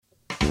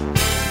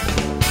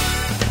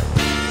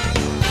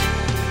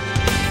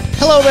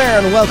Hello there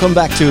and welcome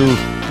back to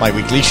my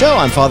weekly show.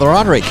 I'm Father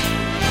Roderick.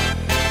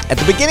 At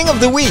the beginning of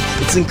the week,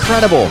 it's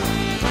incredible.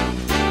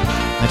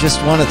 I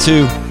just wanted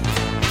to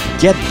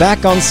get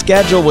back on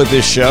schedule with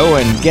this show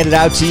and get it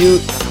out to you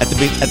at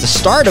the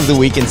start of the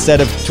week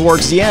instead of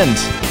towards the end,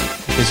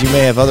 because you may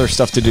have other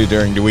stuff to do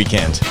during the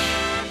weekend.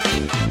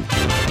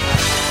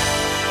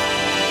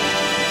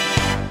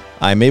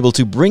 I'm able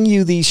to bring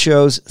you these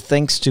shows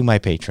thanks to my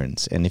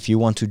patrons. And if you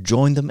want to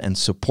join them and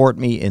support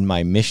me in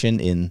my mission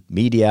in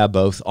media,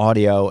 both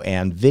audio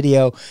and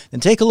video, then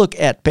take a look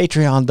at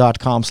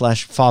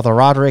patreon.com/Father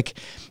Roderick.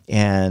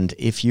 And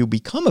if you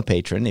become a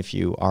patron, if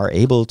you are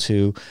able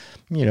to,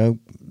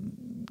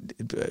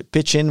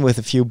 pitch in with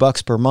a few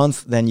bucks per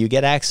month, then you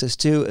get access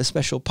to a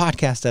special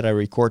podcast that I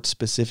record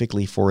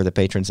specifically for the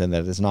patrons and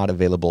that is not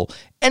available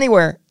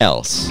anywhere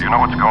else. Do you know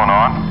what's going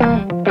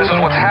on? This is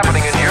what's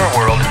happening in your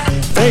world.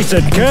 Face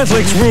it,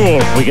 Catholics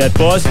rule. We got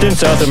Boston,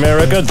 South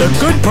America, the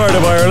good part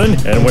of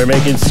Ireland, and we're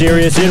making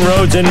serious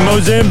inroads in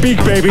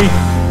Mozambique, baby.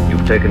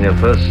 You've taken your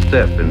first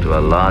step into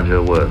a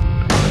larger world.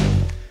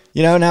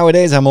 You know,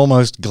 nowadays I'm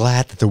almost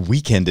glad that the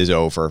weekend is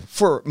over.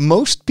 For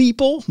most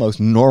people, most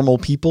normal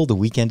people, the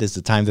weekend is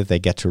the time that they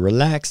get to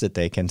relax, that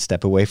they can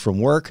step away from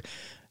work.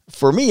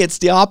 For me, it's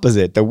the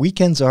opposite. The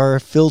weekends are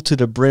filled to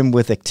the brim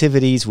with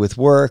activities, with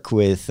work,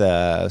 with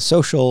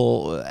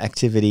social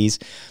activities.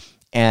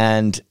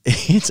 And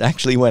it's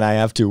actually when I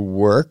have to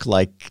work,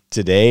 like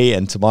today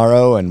and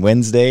tomorrow and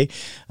Wednesday,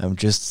 I'm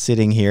just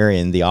sitting here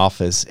in the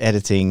office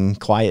editing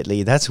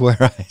quietly. That's where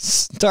I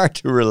start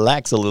to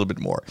relax a little bit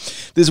more.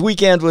 This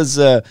weekend was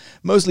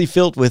mostly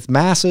filled with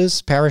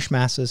masses, parish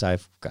masses.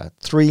 I've got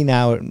 3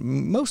 now.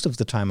 Most of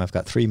the time I've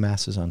got 3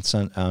 masses on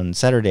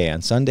Saturday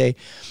and Sunday.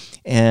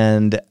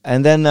 And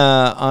then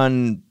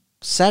on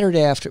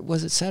Saturday after,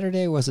 was it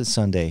Saturday or was it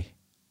Sunday?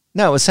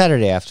 No, it was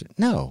Saturday after.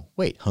 No,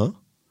 wait, huh?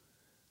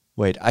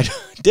 Wait,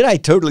 did I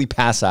totally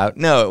pass out?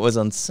 No, it was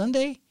on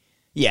Sunday?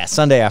 Yeah,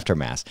 Sunday after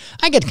Mass.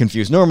 I get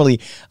confused. Normally,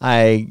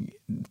 I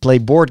play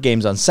board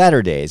games on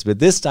Saturdays, but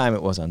this time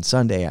it was on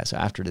Sunday, so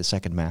after the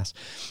second Mass.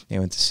 I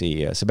went to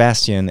see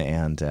Sebastian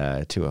and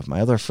 2 of my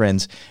other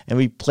friends, and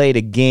we played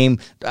a game.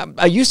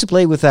 I used to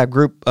play with that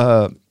group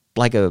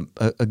like a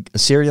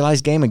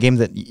serialized game, a game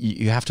that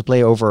you have to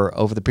play over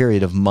the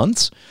period of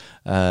months,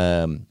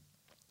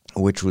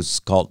 which is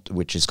called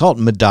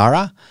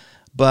Madara.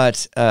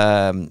 But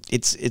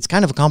it's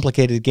kind of a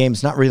complicated game.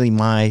 It's not really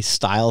my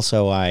style,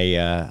 so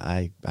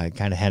I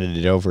kind of handed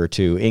it over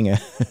to Inge.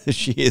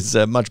 She is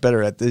much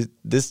better at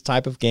this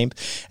type of game.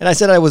 And I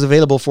said I was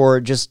available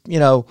for just,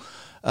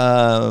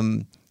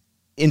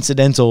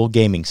 incidental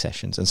gaming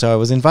sessions. And so I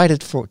was invited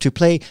to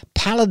play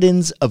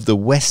Paladins of the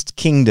West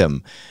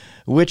Kingdom,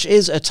 which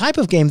is a type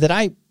of game that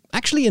I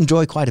actually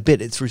enjoy quite a bit.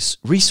 It's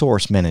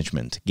resource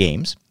management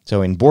games.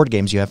 So in board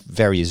games, you have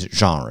various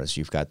genres.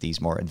 You've got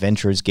these more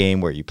adventurous game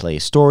where you play a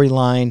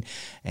storyline,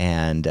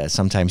 and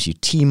sometimes you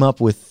team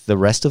up with the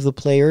rest of the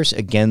players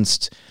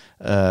against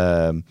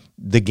the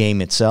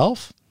game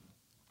itself.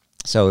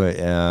 So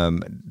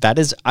that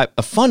is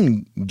a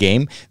fun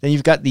game. Then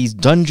you've got these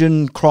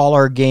dungeon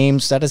crawler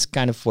games. That is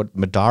kind of what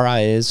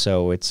Madara is.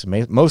 So it's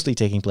mostly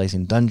taking place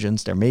in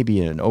dungeons. There may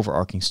be an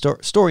overarching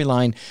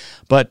storyline,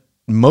 but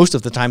most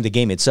of the time, the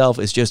game itself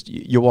is just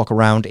you walk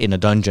around in a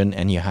dungeon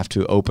and you have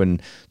to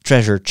open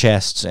treasure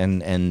chests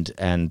and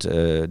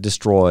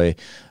destroy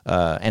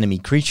enemy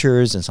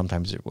creatures. And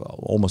sometimes,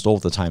 almost all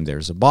the time,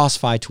 there's a boss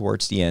fight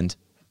towards the end.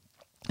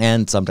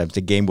 And sometimes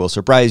the game will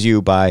surprise you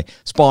by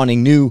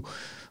spawning new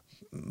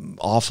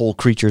awful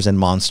creatures and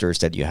monsters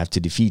that you have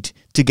to defeat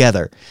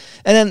together.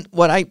 And then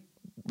what I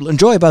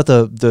enjoy about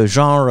the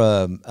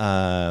genre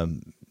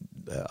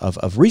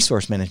of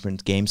resource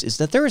management games is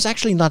that there is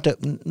actually not a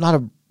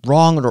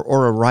wrong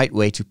or a right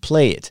way to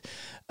play it.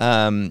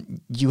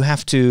 You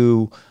have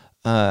to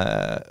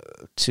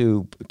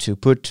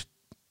put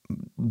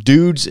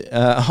dudes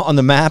on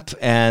the map,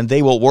 and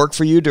they will work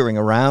for you during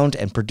a round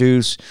and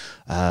produce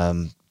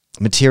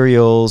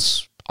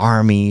materials,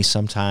 armies.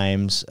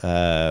 Sometimes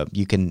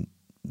you can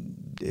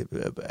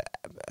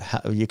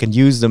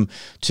use them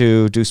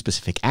to do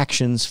specific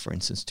actions, for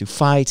instance, to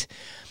fight.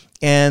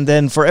 And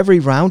then for every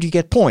round, you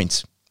get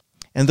points.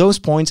 And those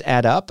points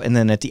add up, and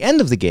then at the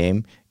end of the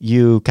game,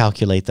 you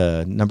calculate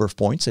the number of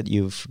points that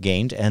you've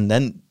gained, and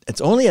then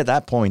it's only at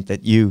that point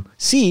that you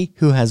see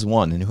who has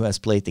won and who has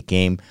played the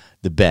game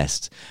the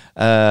best.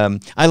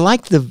 I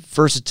like the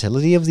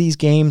versatility of these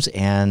games,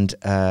 and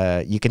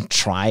you can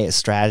try a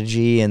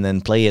strategy and then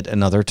play it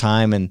another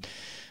time, and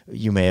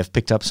you may have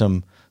picked up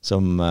some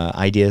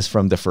ideas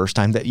from the first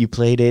time that you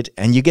played it,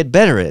 and you get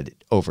better at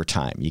it over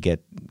time. You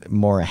get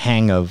more a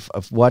hang of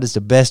what is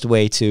the best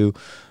way to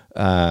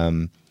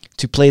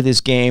play this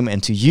game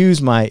and to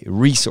use my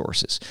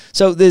resources.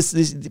 So this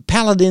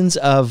Paladins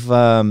of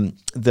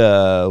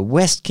the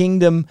West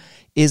Kingdom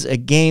is a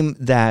game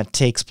that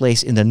takes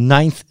place in the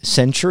 9th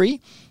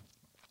century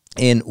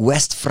in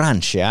West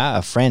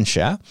Francia,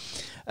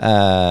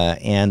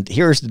 and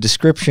here's the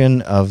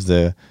description of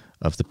the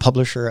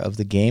publisher of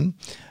the game.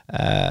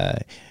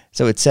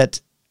 So it's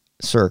set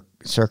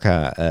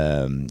circa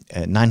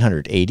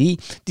 900 AD.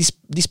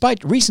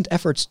 Despite recent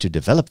efforts to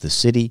develop the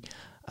city,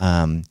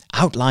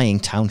 outlying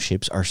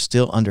townships are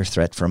still under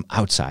threat from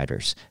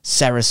outsiders.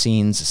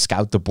 Saracens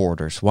scout the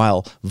borders,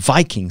 while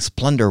Vikings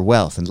plunder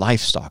wealth and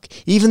livestock.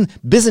 Even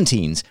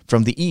Byzantines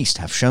from the east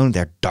have shown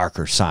their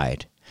darker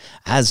side.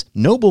 As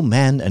noble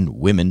men and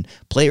women,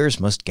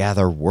 players must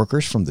gather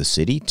workers from the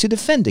city to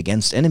defend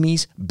against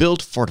enemies,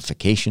 build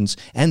fortifications,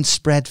 and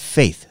spread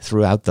faith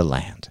throughout the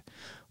land.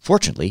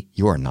 Fortunately,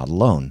 you are not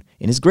alone.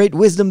 In his great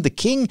wisdom, the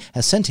king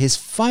has sent his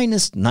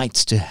finest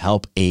knights to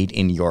help aid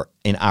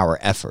in our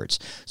efforts.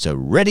 So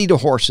ready the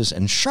horses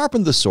and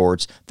sharpen the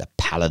swords, the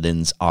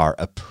paladins are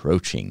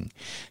approaching.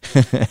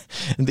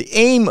 The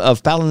aim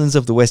of Paladins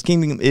of the West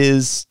Kingdom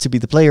is to be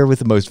the player with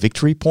the most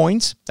victory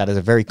points. That is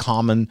a very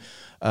common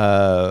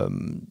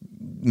game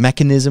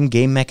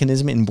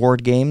mechanism in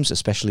board games,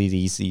 especially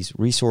these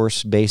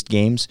resource-based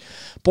games.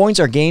 Points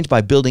are gained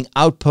by building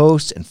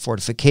outposts and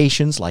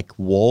fortifications like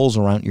walls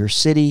around your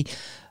city,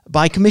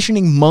 by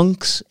commissioning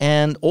monks,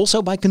 and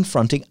also by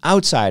confronting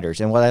outsiders.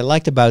 And what I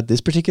liked about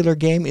this particular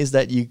game is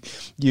that you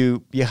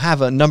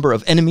have a number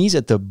of enemies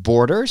at the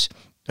borders,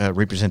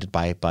 represented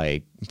by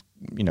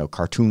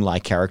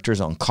cartoon-like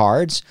characters on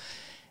cards,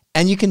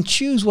 and you can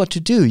choose what to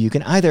do. You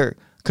can either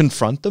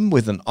confront them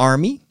with an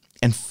army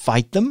and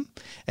fight them,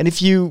 and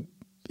if you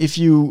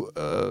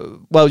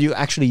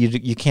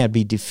can't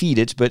be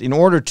defeated, but in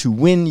order to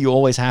win, you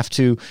always have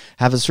to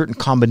have a certain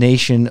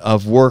combination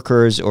of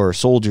workers or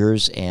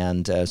soldiers,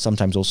 and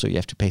sometimes also you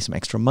have to pay some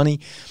extra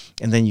money,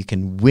 and then you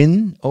can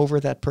win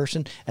over that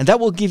person, and that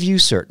will give you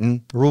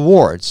certain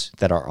rewards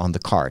that are on the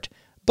card.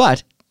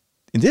 But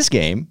in this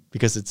game,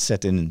 because it's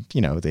set in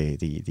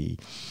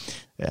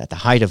at the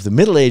height of the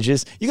Middle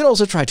Ages, you can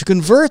also try to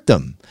convert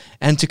them,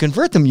 and to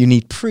convert them you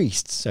need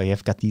priests. So you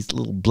have got these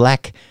little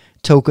black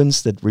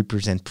tokens that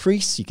represent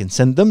priests. You can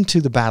send them to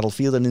the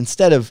battlefield, and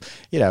instead of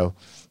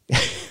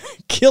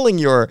killing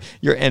your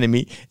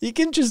enemy, you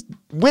can just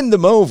win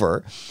them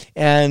over.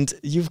 And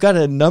you've got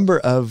a number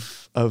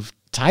of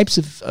types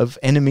of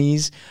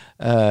enemies.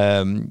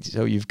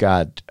 So you've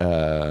got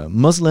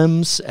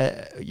Muslims,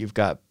 you've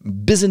got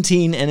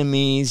Byzantine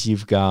enemies,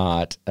 you've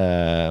got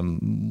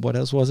what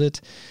else was it?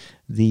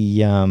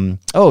 The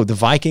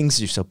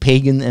Vikings, so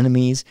pagan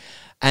enemies.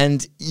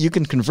 And you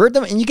can convert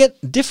them, and you get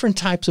different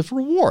types of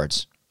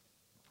rewards.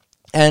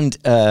 And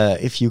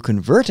if you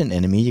convert an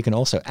enemy, you can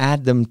also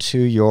add them to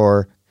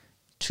your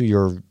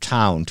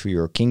town, to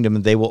your kingdom,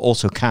 and they will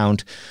also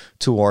count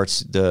towards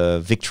the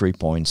victory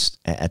points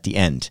at the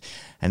end.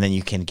 And then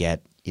you can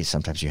get,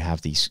 sometimes you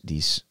have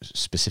these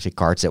specific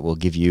cards that will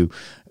give you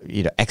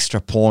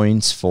extra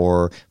points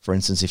for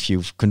instance, if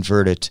you've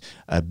converted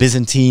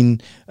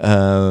Byzantine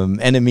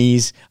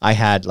enemies. I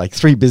had like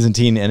 3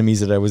 Byzantine enemies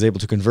that I was able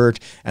to convert,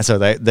 and so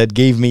that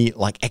gave me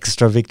like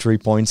extra victory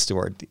points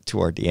toward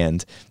the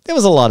end. It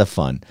was a lot of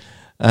fun.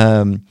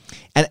 And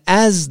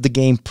as the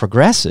game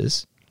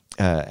progresses,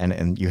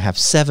 and you have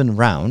 7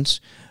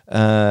 rounds,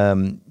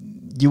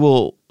 you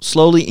will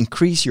slowly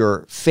increase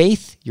your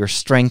faith, your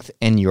strength,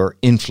 and your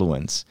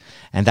influence.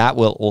 And that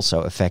will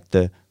also affect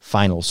the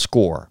final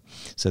score.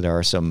 So there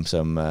are some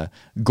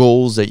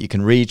goals that you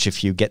can reach.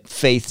 If you get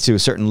faith to a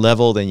certain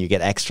level, then you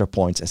get extra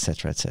points,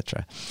 etc.,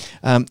 etc.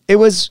 It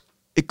was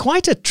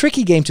quite a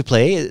tricky game to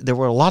play. There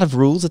were a lot of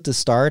rules at the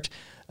start,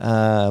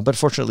 but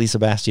fortunately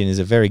Sebastian is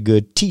a very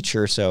good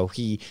teacher, so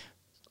he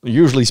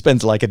usually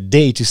spends like a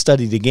day to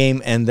study the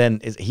game, and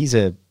then he's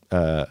a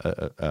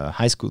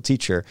high school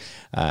teacher,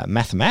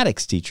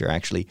 mathematics teacher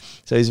actually.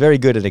 So he's very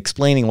good at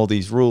explaining all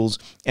these rules,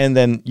 and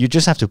then you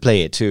just have to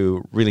play it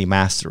to really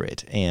master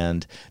it.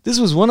 And this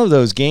was one of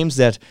those games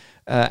that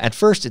at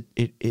first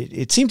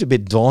it seemed a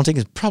bit daunting.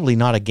 It's probably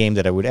not a game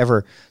that I would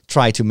ever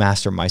try to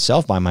master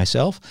by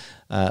myself.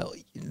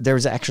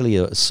 There's actually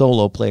a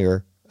solo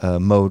player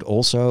mode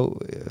also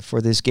for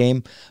this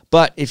game.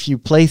 But if you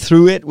play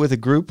through it with a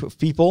group of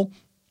people,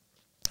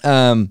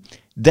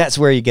 that's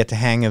where you get the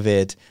hang of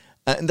it.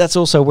 And that's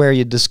also where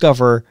you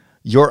discover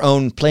your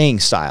own playing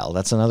style.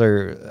 That's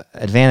another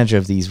advantage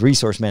of these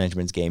resource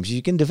management games.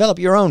 You can develop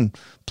your own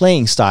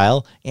playing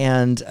style,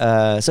 and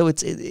so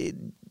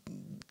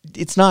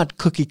it's not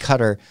cookie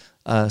cutter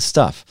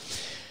stuff.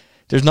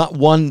 There's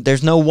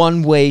no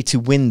one way to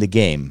win the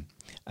game.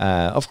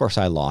 Of course,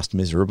 I lost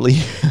miserably.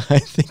 I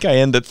think I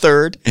ended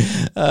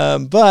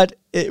 3rd, but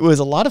it was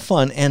a lot of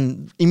fun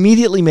and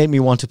immediately made me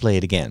want to play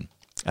it again.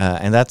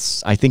 And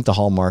that's, I think, the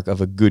hallmark of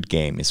a good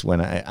game, is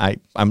when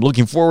I'm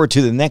looking forward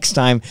to the next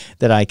time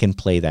that I can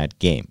play that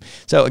game.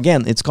 So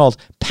again, it's called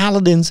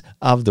Paladins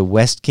of the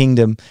West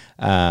Kingdom,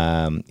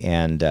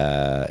 and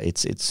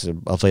it's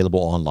available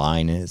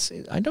online.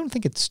 And I don't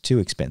think it's too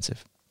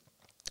expensive.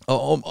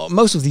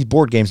 Most of these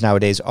board games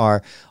nowadays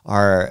are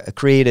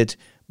created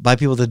by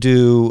people that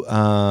do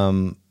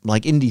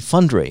like indie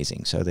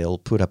fundraising. So they'll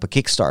put up a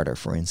Kickstarter,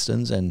 for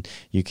instance, and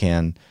you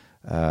can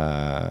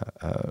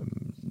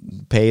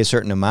pay a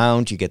certain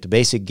amount, you get the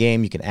basic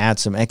game, you can add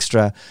some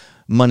extra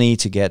money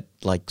to get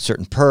like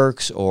certain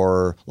perks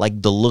or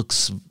like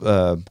deluxe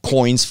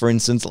coins, for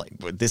instance. Like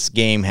this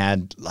game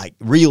had like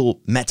real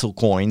metal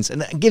coins,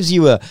 and that gives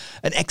you an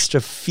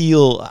extra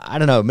feel. I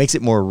don't know, it makes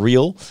it more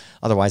real.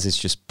 Otherwise, it's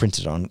just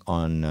printed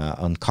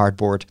on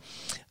cardboard.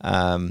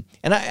 And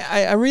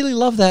I really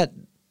love that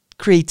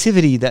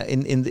creativity that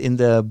in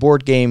the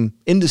board game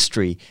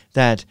industry,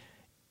 that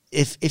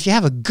if you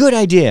have a good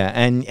idea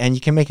and you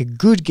can make a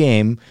good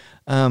game,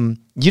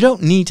 you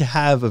don't need to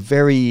have a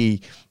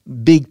very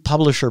big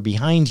publisher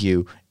behind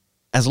you.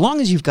 As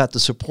long as you've got the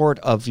support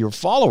of your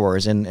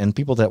followers and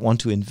people that want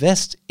to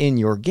invest in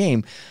your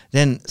game,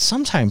 then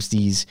sometimes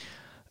these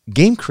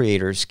game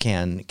creators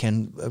can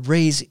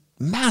raise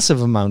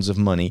massive amounts of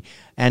money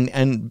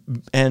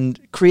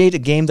and create a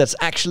game that's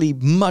actually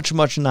much,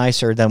 much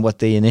nicer than what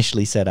they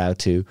initially set out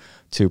to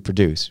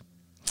produce.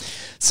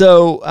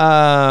 So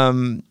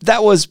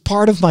that was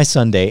part of my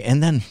Sunday.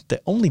 And then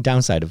the only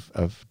downside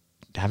of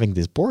having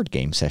this board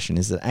game session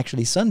is that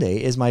actually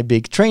Sunday is my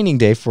big training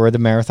day for the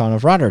Marathon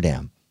of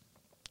Rotterdam.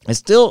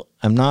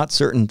 I'm not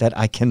certain that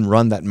I can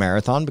run that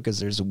marathon because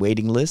there's a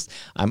waiting list.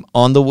 I'm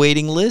on the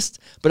waiting list,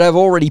 but I've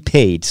already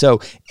paid. So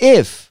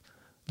if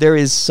there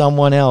is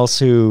someone else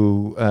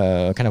who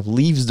kind of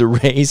leaves the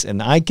race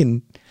and I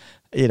can,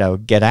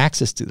 get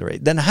access to the race,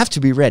 then I have to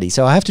be ready.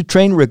 So I have to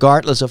train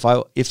regardless of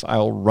if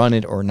I'll run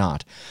it or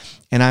not.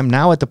 And I'm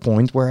now at the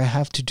point where I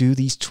have to do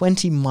these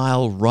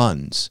 20-mile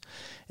runs.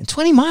 And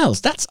 20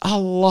 miles, that's a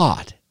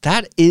lot.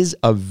 That is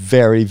a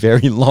very,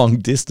 very long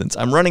distance.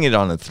 I'm running it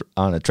on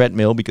a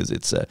treadmill because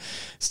it's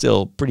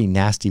still pretty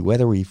nasty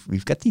weather.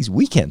 We've got these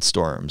weekend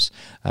storms.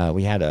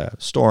 We had a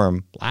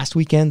storm last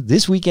weekend,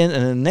 this weekend,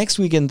 and then next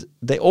weekend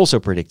they also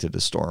predicted a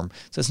storm.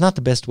 So it's not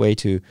the best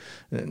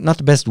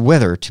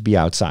weather to be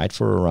outside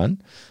for a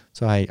run.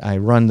 So I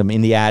run them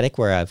in the attic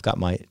where I've got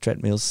my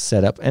treadmills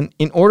set up. And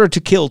in order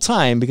to kill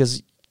time,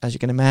 because as you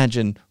can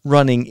imagine,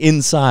 running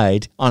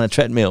inside on a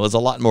treadmill is a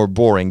lot more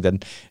boring than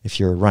if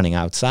you're running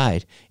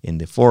outside in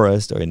the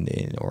forest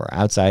or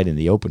outside in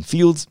the open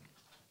fields.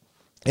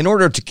 In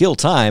order to kill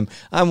time,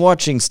 I'm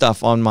watching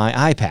stuff on my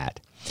iPad.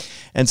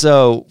 And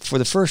so for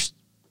the first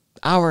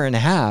hour and a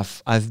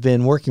half, I've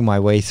been working my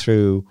way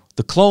through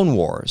the Clone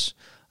Wars.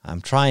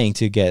 I'm trying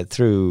to get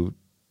through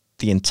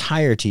the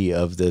entirety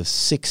of the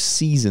 6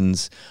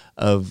 seasons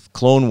of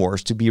Clone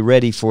Wars to be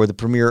ready for the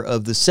premiere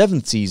of the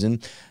 7th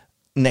season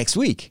next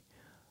week.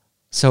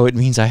 So it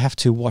means I have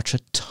to watch a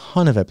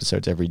ton of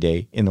episodes every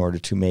day in order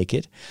to make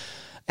it.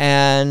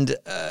 And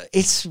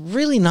it's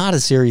really not a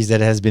series that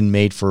has been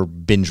made for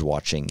binge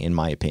watching, in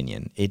my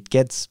opinion. It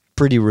gets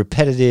pretty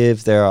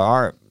repetitive. There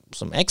are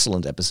some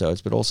excellent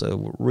episodes, but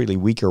also really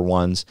weaker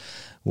ones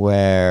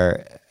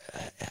where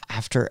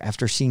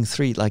after seeing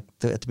 3, like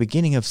at the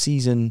beginning of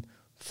season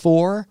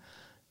 4,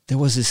 there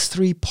was this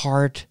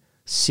 3-part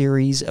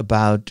series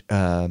about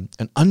an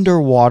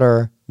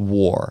underwater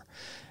war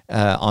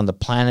on the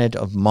planet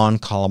of Mon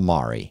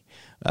Calamari,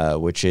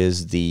 which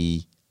is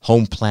the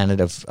home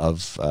planet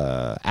of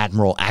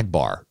Admiral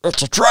Akbar.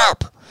 It's a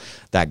trap!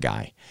 That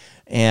guy.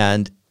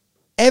 And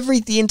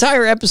the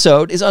entire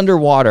episode is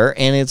underwater,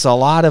 and it's a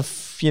lot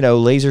of,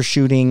 laser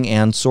shooting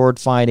and sword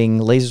fighting,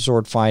 laser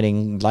sword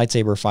fighting,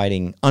 lightsaber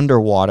fighting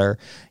underwater.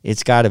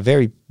 It's got a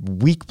very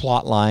weak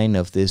plot line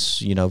of this,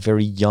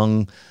 very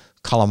young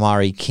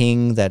Calamari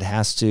king that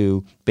has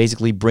to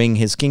basically bring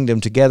his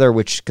kingdom together,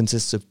 which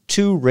consists of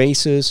 2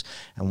 races,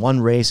 and one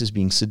race is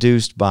being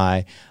seduced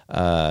by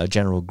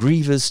General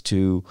Grievous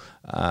to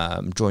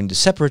join the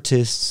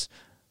separatists.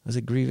 Was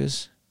it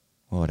Grievous?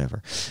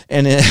 Whatever.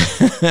 And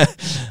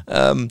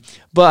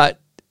but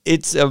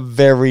it's a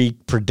very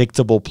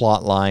predictable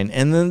plot line,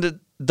 and then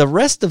the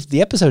rest of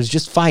the episode is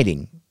just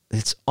fighting.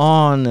 It's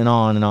on and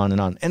on and on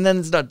and on, and then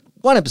it's not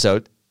one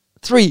episode.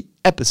 3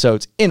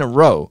 episodes in a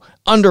row,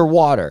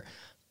 underwater,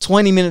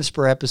 20 minutes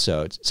per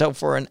episode. So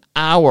for an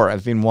hour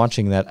I've been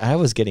watching that. I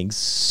was getting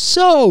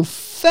so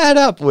fed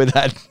up with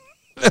that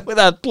with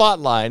that plot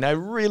line. I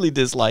really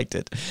disliked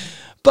it.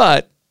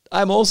 But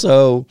I'm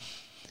also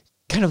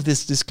kind of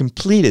this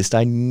completist.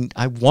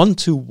 I want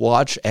to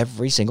watch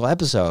every single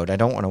episode. I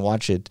don't want to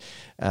watch it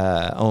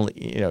only,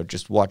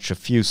 just watch a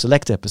few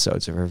select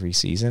episodes of every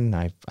season.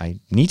 I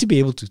need to be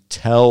able to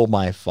tell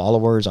my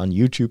followers on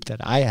YouTube that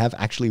I have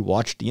actually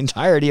watched the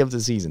entirety of the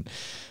season.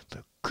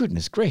 But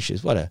goodness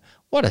gracious, what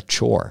a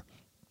chore.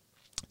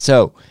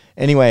 So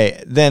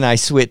anyway, then I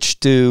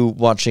switched to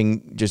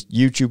watching just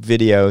YouTube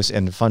videos,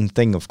 and the fun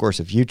thing, of course,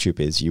 of YouTube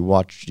is you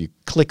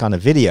click on a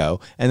video,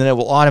 and then it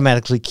will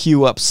automatically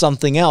queue up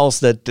something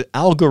else that the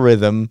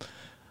algorithm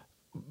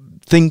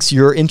thinks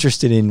you're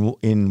interested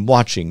in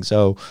watching.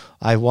 So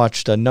I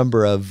watched a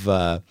number of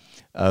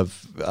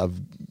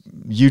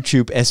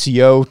YouTube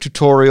SEO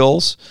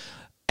tutorials,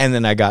 and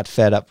then I got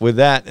fed up with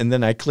that, and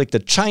then I clicked a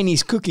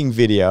Chinese cooking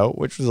video,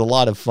 which was a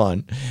lot of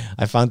fun.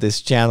 I found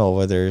this channel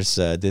where there's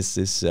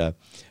it's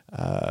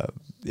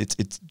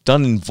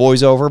done in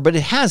voiceover, but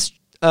it has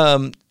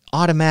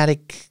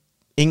automatic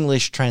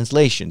English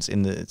translations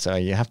so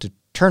you have to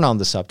turn on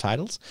the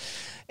subtitles,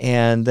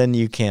 and then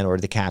you can, or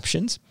the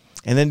captions,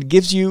 And then it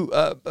gives you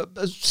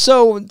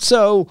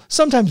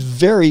sometimes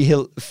very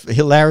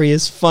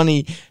hilarious,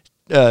 funny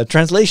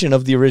translation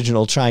of the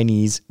original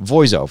Chinese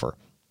voiceover.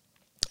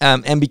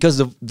 And because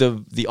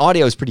the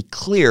audio is pretty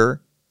clear,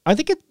 I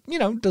think it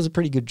does a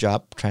pretty good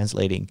job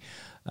translating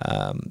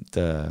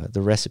the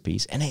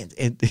recipes. And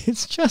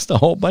it's just a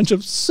whole bunch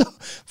of so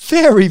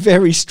very,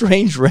 very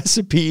strange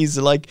recipes,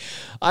 like,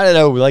 I don't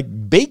know, like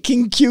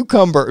making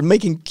cucumber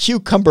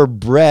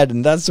bread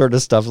and that sort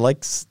of stuff,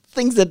 like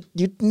things that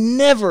you'd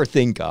never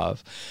think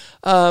of,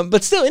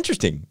 but still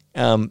interesting.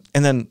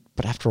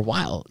 But after a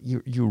while,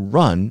 you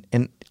run,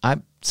 and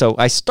so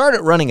I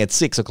started running at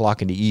 6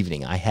 o'clock in the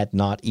evening. I had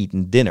not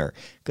eaten dinner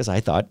because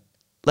I thought,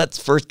 let's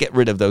first get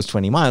rid of those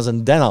 20 miles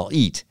and then I'll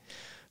eat.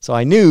 So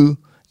I knew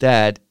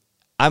that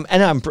I'm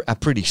a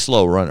pretty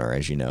slow runner,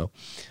 as you know.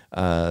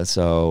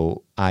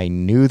 So I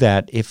knew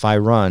that if I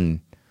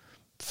run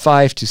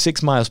 5 to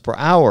 6 miles per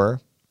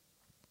hour,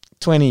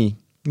 20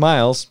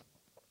 miles,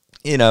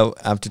 I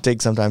have to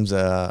take sometimes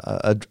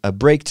a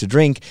break to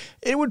drink,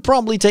 it would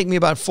probably take me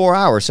about 4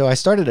 hours. So I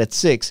started at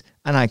 6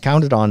 and I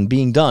counted on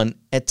being done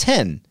at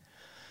 10.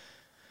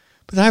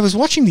 But then I was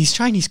watching these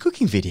Chinese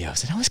cooking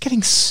videos and I was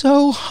getting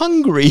so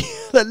hungry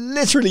that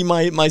literally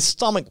my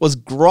stomach was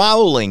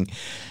growling.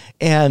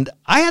 And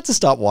I had to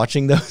stop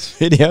watching those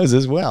videos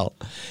as well.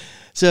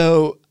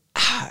 So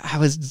I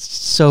was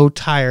so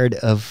tired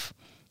of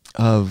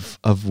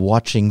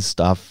watching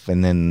stuff.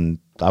 And then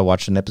I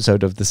watched an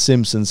episode of The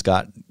Simpsons,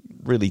 got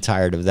really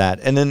tired of that.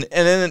 And then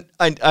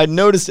I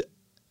noticed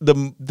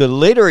the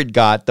later it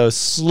got, the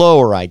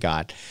slower I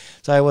got.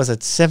 So I was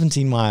at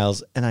 17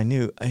 miles, and I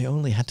knew I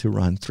only had to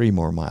run 3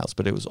 more miles,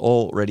 but it was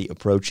already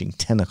approaching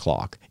 10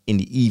 o'clock in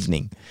the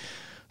evening.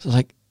 So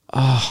like,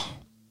 I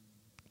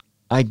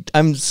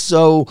was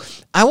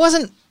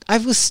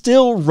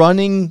still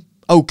running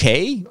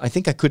okay. I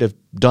think I could have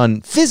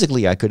done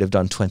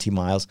 20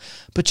 miles,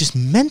 but just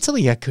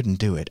mentally I couldn't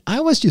do it. I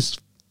was just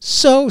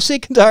so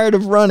sick and tired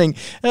of running.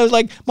 And I was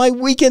like, my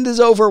weekend is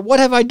over. What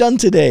have I done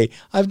today?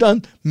 I've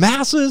done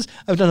masses,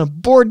 I've done a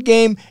board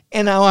game,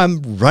 and now I'm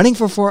running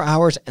for 4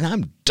 hours and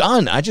I'm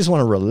done. I just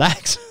want to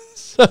relax.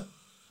 So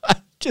I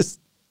just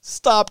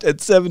stopped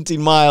at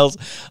 17 miles.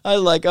 I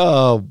was like,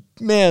 oh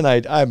man,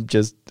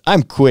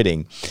 I'm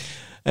quitting.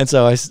 And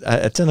so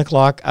at 10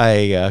 o'clock,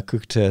 I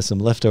cooked some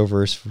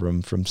leftovers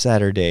from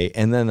Saturday,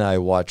 and then I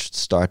watched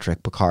Star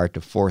Trek Picard, the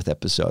 4th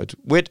episode,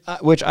 which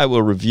I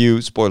will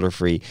review,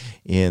 spoiler-free,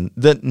 in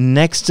the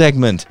next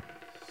segment.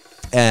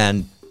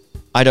 And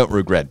I don't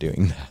regret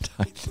doing that.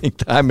 I think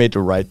that I made the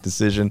right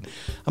decision.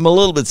 I'm a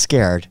little bit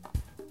scared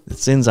that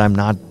since I'm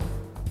not,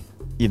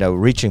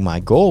 reaching my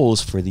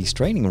goals for these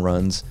training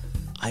runs,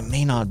 I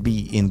may not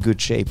be in good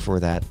shape for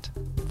that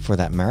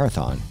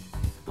marathon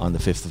on the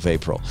 5th of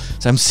April.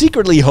 So I'm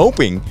secretly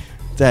hoping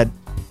that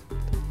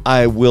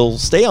I will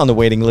stay on the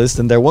waiting list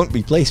and there won't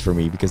be place for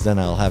me, because then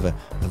I'll have a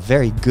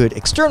very good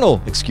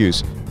external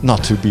excuse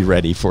not to be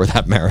ready for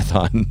that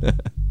marathon.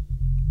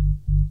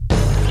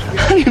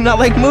 How do you not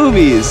like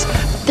movies?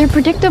 They're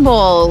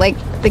predictable. Like,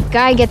 the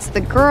guy gets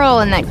the girl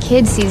and that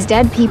kid sees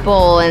dead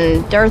people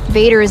and Darth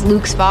Vader is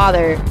Luke's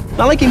father.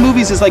 Not liking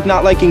movies is like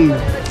not liking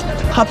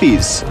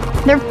puppies.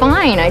 They're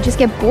fine. I just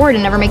get bored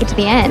and never make it to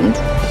the end.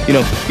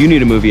 You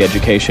need a movie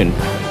education.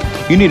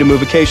 You need a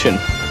movication.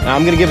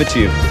 I'm going to give it to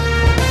you.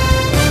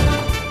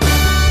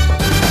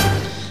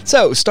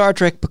 So, Star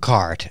Trek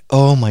Picard.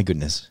 Oh my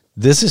goodness.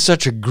 This is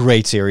such a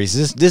great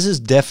series. This is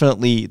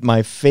definitely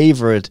my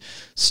favorite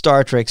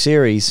Star Trek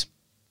series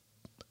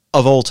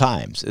of all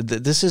times.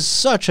 This is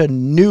such a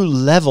new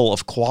level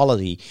of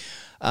quality.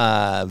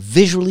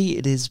 Visually,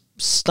 it is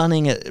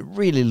stunning. It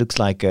really looks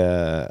like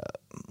a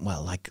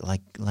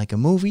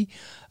movie,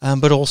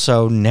 but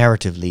also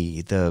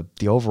narratively, the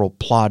overall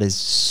plot is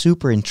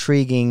super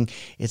intriguing.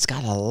 It's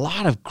got a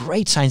lot of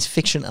great science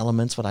fiction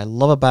elements. What I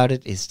love about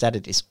it is that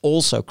it is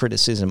also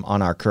criticism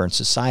on our current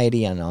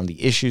society and on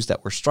the issues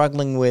that we're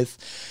struggling with,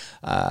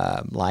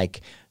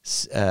 like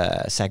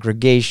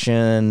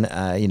segregation,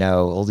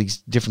 all these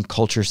different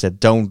cultures that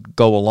don't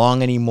go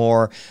along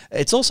anymore.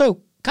 It's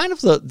also kind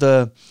of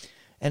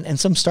and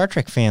some Star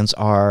Trek fans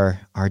are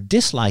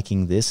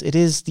disliking this. It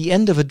is the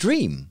end of a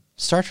dream.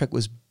 Star Trek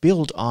was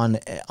built on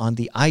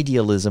the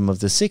idealism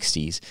of the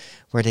 60s,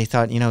 where they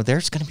thought,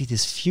 there's going to be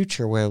this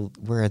future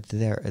where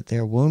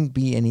there won't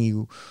be any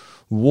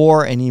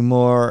war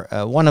anymore.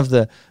 One of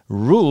the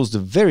rules, the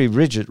very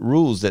rigid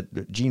rules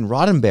that Gene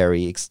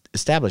Roddenberry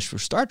established for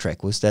Star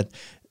Trek, was that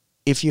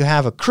if you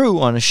have a crew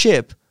on a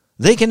ship,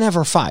 they can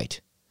never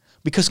fight,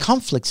 because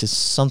conflicts is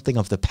something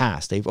of the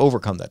past. They've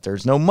overcome that.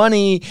 There's no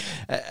money.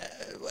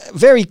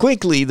 Very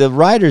quickly, the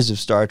writers of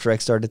Star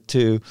Trek started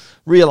to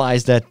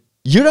realize that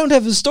you don't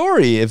have a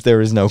story if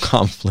there is no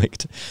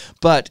conflict.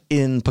 But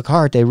in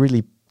Picard, they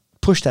really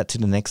pushed that to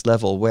the next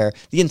level, where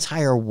the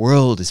entire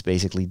world is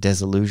basically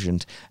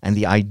disillusioned, and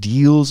the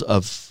ideals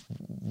of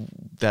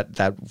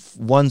that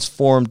once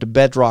formed the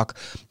bedrock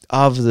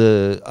of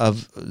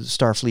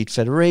Starfleet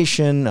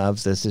Federation,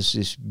 of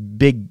this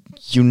big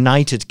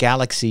united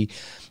galaxy,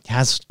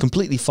 has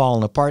completely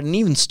fallen apart, and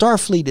even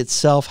Starfleet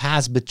itself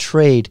has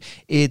betrayed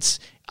its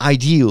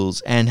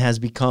ideals and has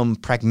become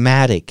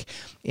pragmatic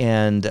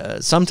and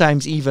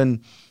sometimes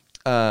even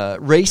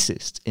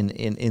racist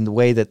in the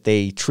way that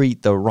they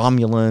treat the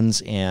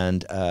Romulans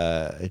and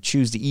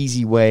choose the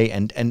easy way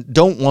and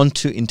don't want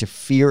to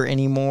interfere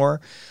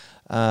anymore.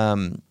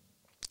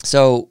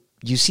 So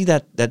you see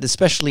that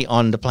especially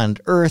on the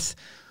planet Earth,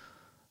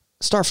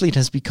 Starfleet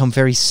has become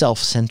very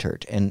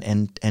self-centered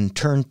and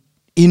turned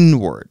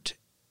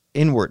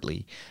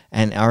inwardly,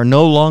 and are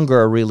no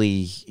longer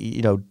really,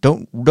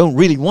 don't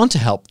really want to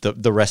help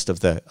the rest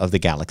of the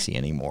galaxy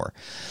anymore.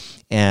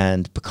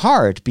 And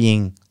Picard,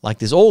 being like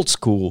this old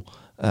school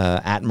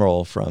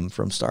admiral from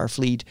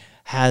Starfleet,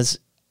 has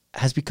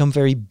become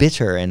very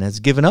bitter and has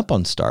given up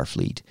on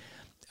Starfleet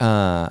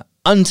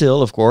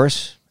until, of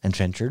course,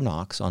 Adventure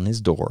knocks on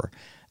his door,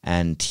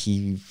 and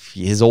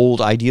his old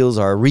ideals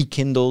are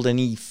rekindled, and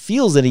he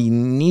feels that he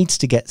needs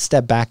to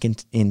step back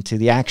into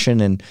the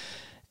action and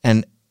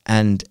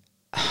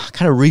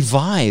kind of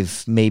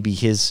revive maybe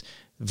his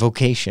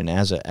vocation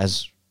as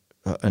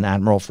an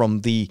admiral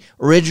from the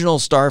original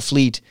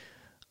Starfleet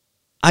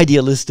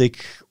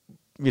idealistic,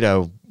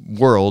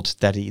 world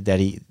that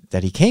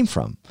he came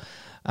from.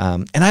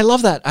 And I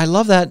love that. I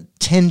love that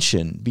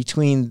tension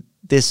between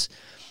this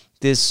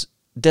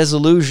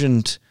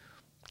disillusioned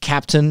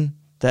captain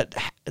that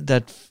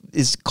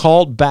is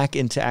called back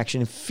into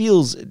action. It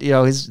feels,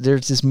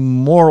 there's this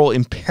moral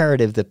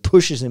imperative that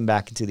pushes him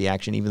back into the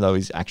action, even though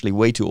he's actually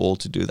way too old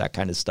to do that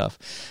kind of stuff.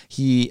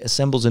 He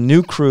assembles a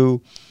new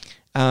crew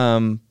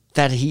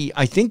that he,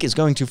 I think, is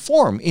going to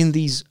form in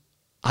these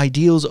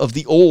ideals of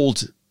the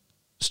old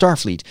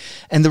Starfleet.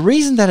 And the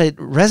reason that it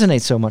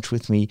resonates so much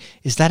with me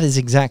is that is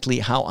exactly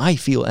how I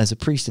feel as a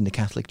priest in the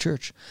Catholic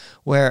Church,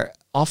 where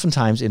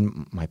oftentimes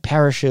in my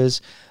parishes,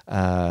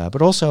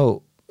 but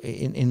also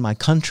in my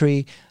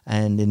country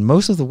and in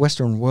most of the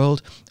Western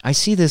world, I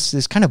see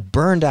this kind of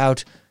burned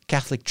out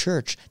Catholic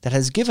Church that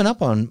has given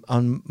up on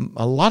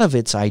a lot of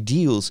its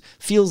ideals,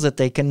 feels that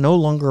they can no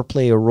longer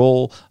play a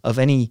role of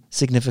any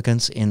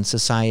significance in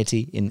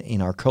society,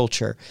 in our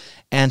culture,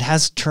 and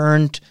has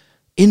turned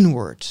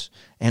inwards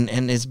and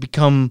has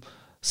become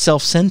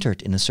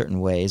self-centered in a certain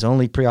way, is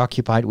only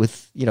preoccupied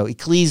with,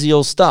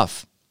 ecclesial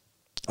stuff.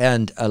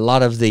 And a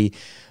lot of the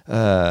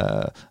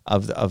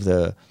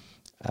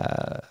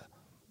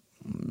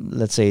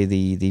let's say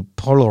the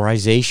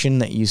polarization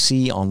that you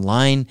see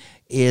online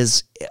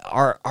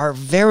are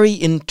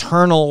very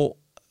internal,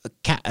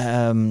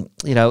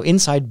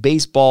 inside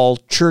baseball,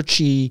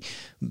 churchy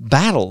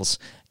battles.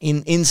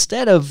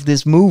 Instead of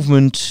this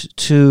movement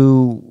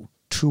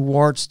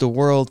towards the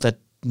world that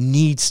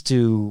needs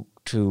to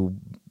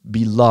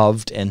be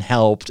loved and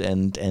helped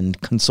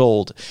and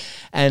consoled.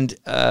 And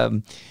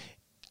the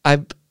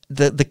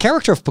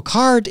character of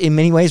Picard in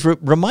many ways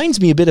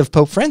reminds me a bit of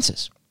Pope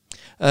Francis.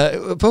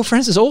 Pope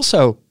Francis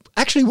also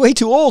actually way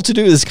too old to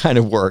do this kind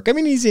of work. I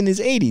mean, he's in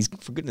his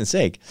 80s, for goodness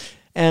sake.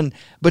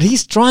 But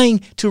he's trying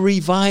to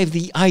revive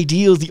the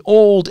ideals, the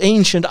old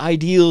ancient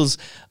ideals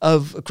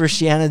of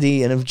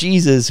Christianity and of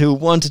Jesus, who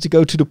wanted to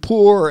go to the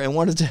poor and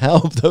wanted to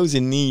help those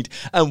in need,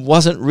 and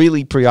wasn't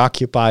really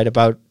preoccupied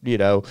about,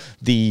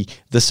 the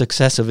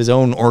success of his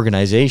own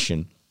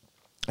organization.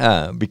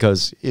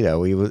 Because, he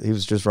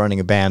was just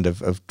running a band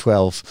of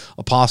 12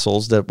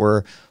 apostles that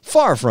were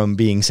far from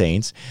being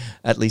saints,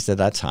 at least at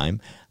that time.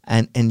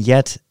 And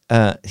yet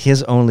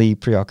his only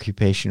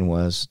preoccupation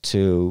was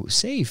to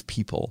save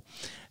people.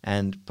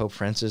 And Pope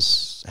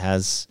Francis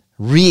has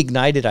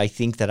reignited, I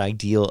think, that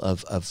ideal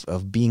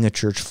of being a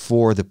church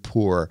for the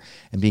poor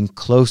and being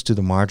close to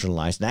the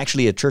marginalized, and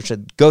actually a church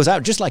that goes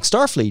out, just like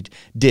Starfleet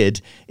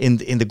did in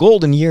the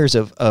golden years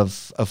of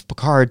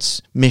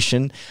Picard's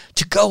mission,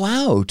 to go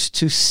out,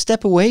 to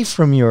step away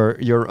from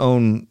your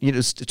own,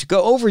 to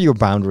go over your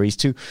boundaries,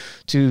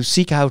 to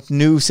seek out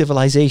new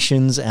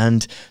civilizations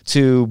and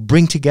to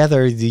bring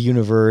together the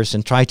universe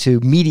and try to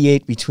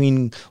mediate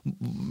between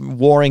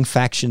warring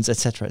factions,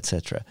 etc.,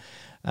 etc.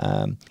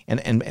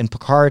 And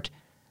Picard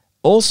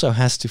also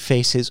has to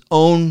face his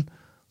own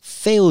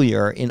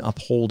failure in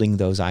upholding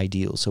those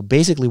ideals. So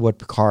basically what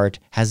Picard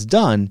has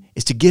done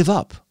is to give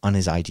up on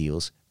his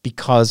ideals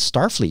because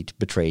Starfleet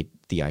betrayed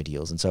the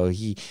ideals. And so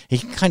he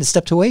kind of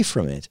stepped away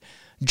from it.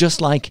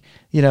 Just like,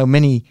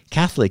 many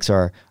Catholics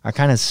are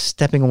kind of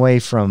stepping away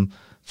from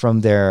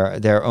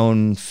their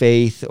own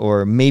faith,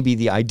 or maybe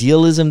the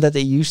idealism that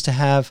they used to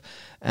have,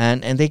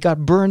 and they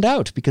got burned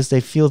out because they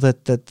feel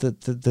that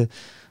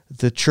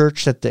the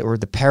church or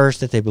the parish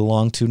that they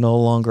belong to no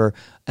longer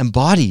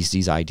embodies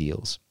these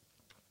ideals.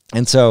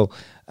 And so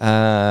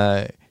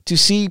to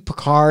see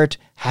Picard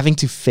having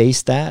to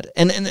face that,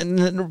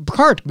 and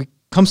Picard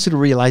comes to the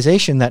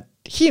realization that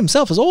he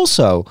himself is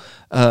also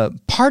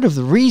part of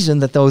the reason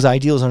that those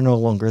ideals are no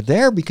longer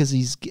there, because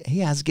he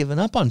has given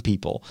up on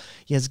people.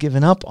 He has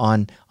given up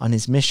on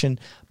his mission.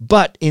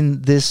 But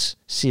in this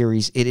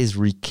series, it is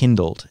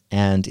rekindled,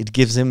 and it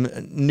gives him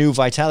new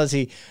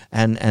vitality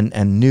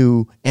and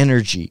new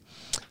energy.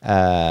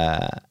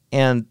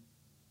 And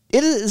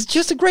it is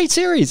just a great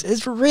series.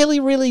 It's really,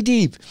 really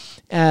deep.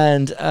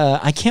 And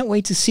I can't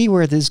wait to see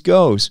where this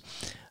goes.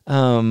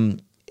 I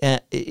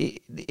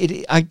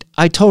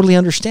totally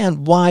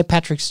understand why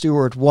Patrick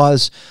Stewart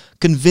was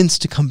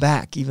convinced to come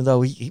back, even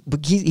though he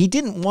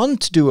didn't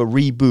want to do a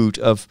reboot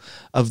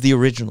of the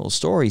original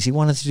stories. He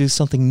wanted to do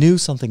something new,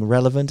 something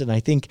relevant. And I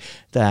think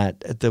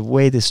that the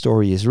way this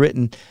story is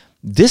written,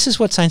 this is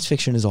what science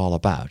fiction is all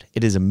about.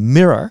 It is a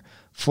mirror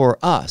for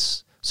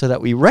us so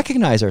that we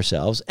recognize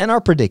ourselves and our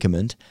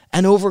predicament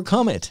and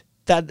overcome it.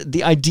 That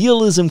the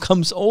idealism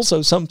comes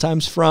also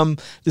sometimes from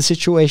the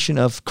situation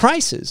of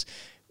crisis,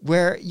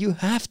 where you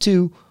have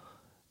to,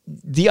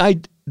 the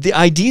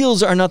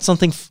ideals are not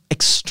something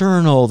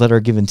external that are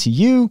given to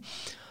you,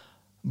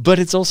 but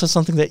it's also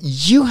something that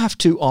you have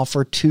to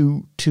offer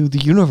to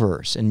the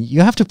universe, and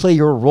you have to play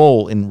your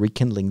role in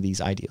rekindling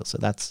these ideals. So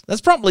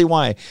that's probably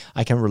why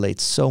I can relate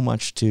so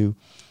much to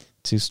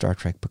Star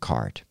Trek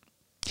Picard.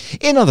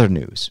 In other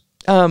news,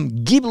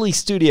 Ghibli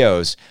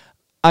Studios,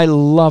 I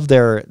love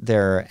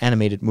their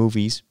animated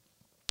movies.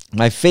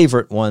 My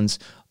favorite ones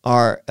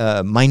are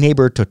My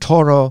Neighbor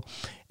Totoro,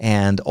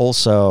 and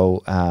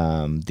also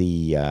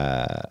the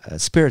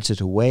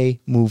Spirited Away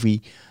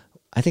movie.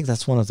 I think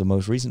that's one of the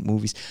most recent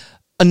movies.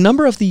 A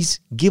number of these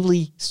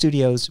Ghibli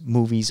Studios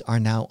movies are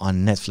now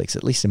on Netflix,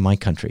 at least in my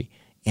country.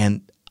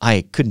 And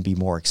I couldn't be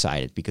more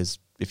excited, because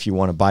if you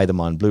want to buy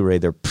them on Blu-ray,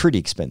 they're pretty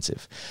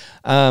expensive.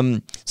 So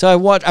I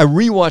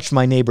rewatched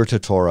My Neighbor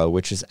Totoro,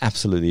 which is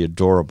absolutely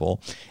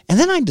adorable. And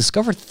then I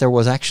discovered that there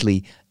was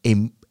actually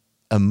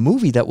a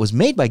movie that was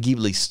made by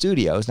Ghibli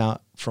Studios.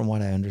 Now, from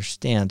what I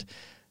understand,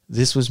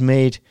 this was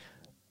made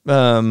by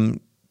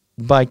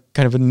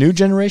kind of a new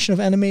generation of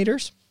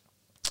animators.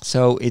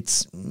 So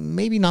it's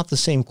maybe not the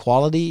same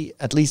quality,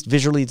 at least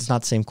visually it's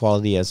not the same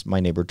quality as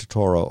My Neighbor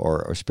Totoro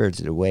or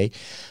Spirited Away.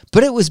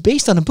 But it was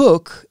based on a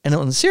book, and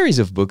on a series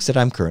of books that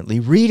I'm currently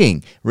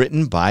reading,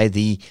 written by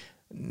the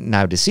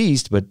now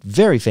deceased but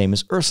very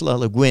famous Ursula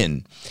Le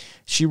Guin.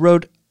 She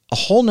wrote a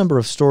whole number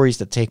of stories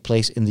that take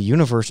place in the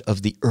universe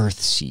of the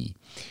Earthsea.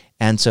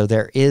 And so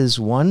there is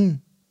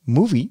one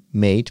movie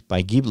made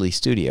by Ghibli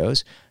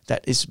Studios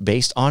that is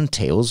based on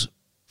tales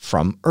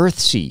from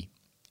Earthsea.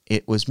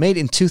 It was made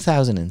in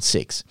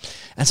 2006.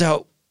 And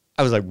so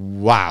I was like,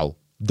 wow,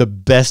 the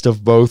best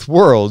of both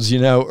worlds,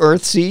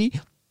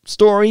 Earthsea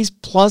stories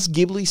plus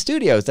Ghibli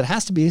Studios. That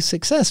has to be a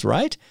success,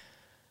 right?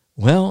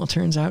 Well, it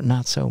turns out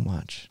not so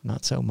much.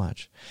 Not so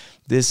much.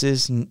 This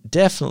is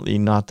definitely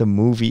not the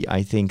movie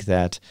I think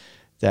that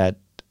the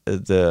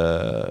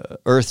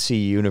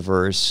Earthsea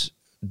universe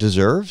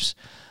deserves.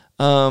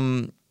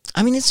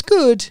 It's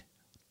good,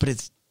 but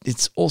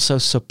it's also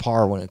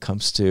subpar when it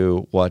comes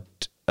to what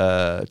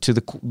to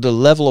the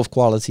level of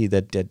quality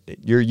that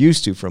you're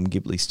used to from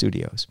Ghibli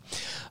Studios.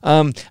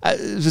 I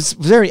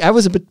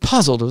was a bit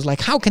puzzled. I was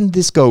like, how can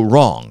this go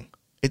wrong?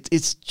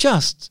 It's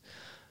just,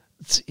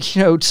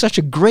 such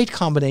a great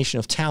combination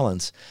of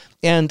talents.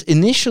 And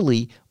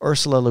initially,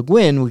 Ursula Le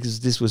Guin,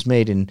 because this was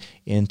made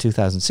in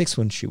 2006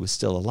 when she was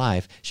still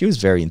alive, she was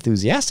very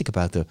enthusiastic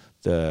about the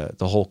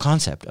whole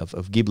concept of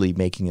Ghibli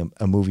making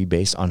a movie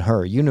based on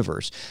her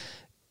universe.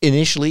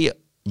 Initially,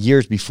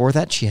 years before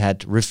that, she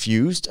had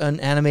refused an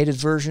animated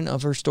version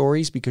of her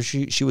stories because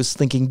she was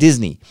thinking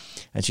Disney,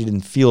 and she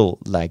didn't feel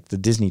like the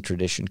Disney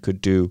tradition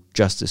could do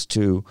justice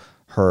to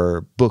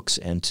her books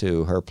and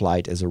to her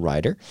plight as a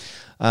writer.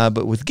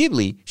 But with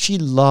Ghibli, she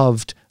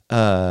loved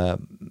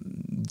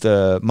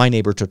the My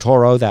Neighbor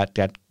Totoro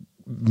that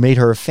made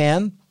her a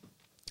fan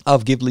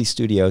of Ghibli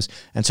Studios,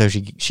 and so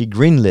she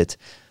greenlit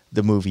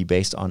the movie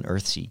based on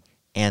Earthsea.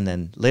 And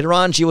then later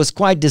on, she was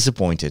quite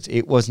disappointed.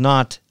 It was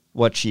not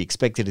what she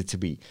expected it to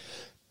be.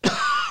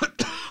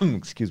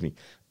 Excuse me.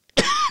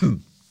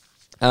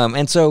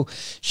 And so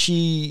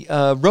she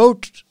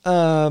wrote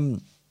a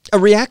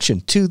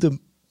reaction to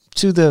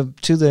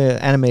the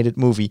animated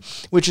movie,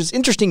 which is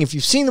interesting. If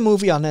you've seen the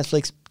movie on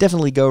Netflix,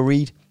 definitely go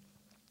read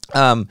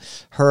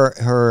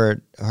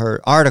her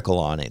article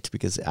on it,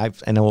 because I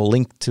will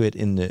link to it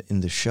in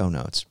the show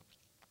notes.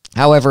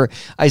 However,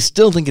 I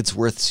still think it's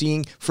worth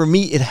seeing. For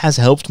me, it has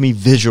helped me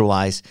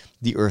visualize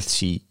the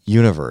Earthsea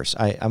universe.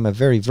 I'm a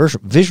very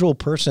visual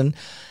person,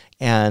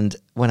 and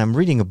when I'm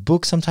reading a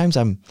book, sometimes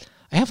I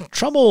have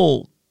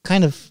trouble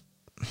kind of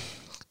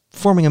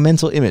forming a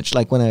mental image.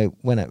 Like now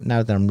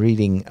that I'm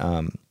reading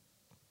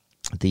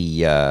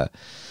the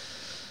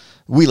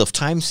Wheel of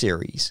Time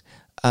series,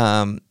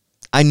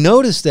 I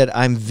notice that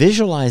I'm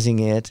visualizing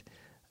it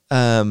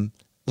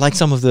like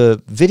some of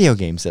the video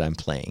games that I'm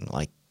playing,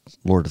 like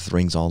Lord of the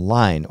Rings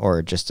Online,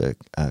 or just a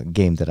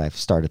game that I've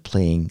started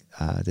playing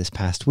this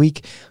past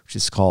week, which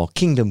is called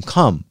Kingdom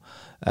Come.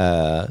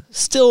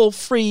 Still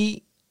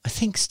free. I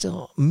think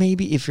still,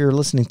 maybe if you're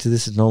listening to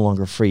this, it's no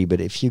longer free,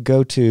 but if you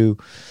go to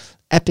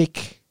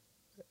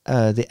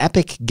the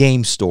Epic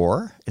Game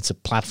Store, it's a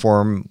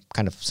platform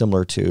kind of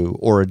similar to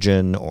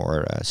Origin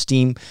or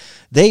Steam.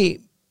 They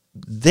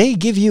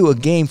give you a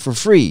game for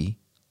free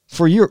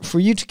for you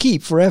to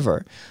keep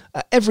forever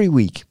every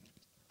week.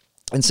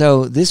 And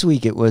so this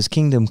week it was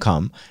Kingdom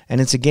Come,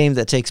 and it's a game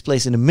that takes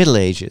place in the Middle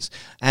Ages.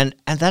 And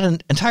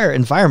that entire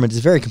environment is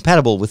very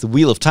compatible with the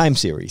Wheel of Time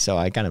series. So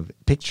I kind of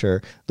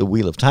picture the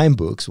Wheel of Time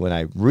books when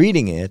I'm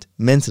reading it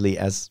mentally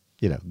as,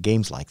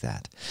 games like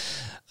that.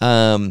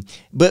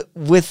 But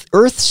with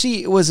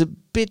Earthsea, it was a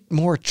bit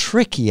more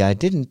tricky. I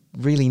didn't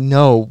really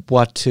know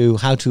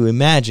how to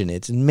imagine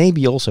it. And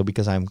maybe also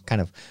because I'm kind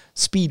of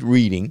speed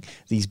reading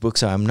these books,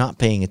 so I'm not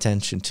paying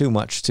attention too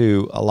much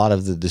to a lot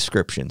of the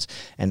descriptions.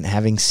 And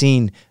having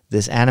seen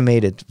this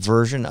animated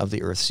version of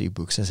the Earthsea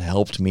books has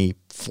helped me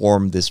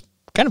form this,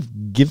 kind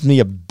of give me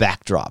a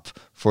backdrop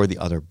for the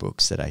other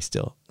books that I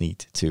still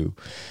need to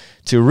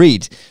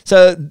read.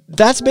 So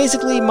that's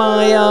basically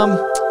my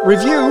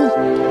review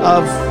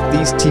of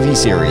these TV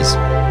series.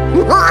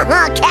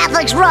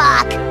 Catholics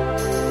rock!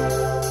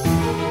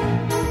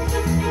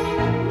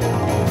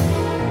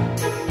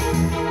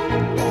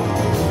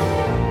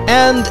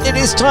 And it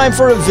is time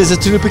for a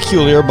visit to the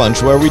Peculiar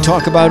Bunch, where we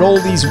talk about all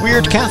these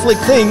weird Catholic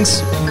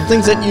things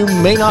that you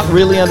may not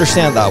really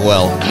understand that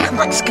well.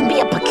 Catholics can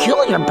be a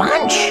peculiar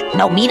bunch.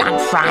 No meat on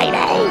Friday.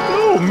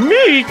 Oh,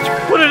 meat?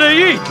 What do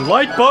they eat?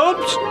 Light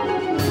bulbs?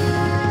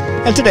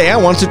 And today I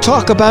want to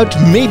talk about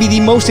maybe the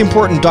most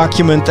important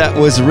document that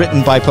was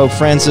written by Pope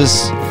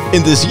Francis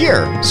in this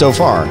year so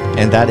far.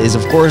 And that is,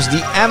 of course,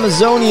 the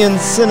Amazonian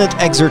Synod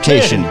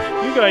Exhortation.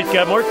 Man, you guys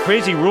got more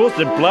crazy rules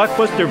than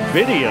Blockbuster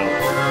Video.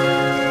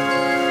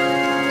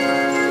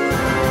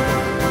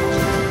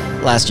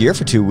 Last year,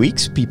 for 2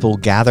 weeks, people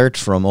gathered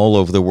from all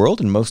over the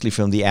world, and mostly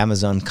from the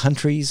Amazon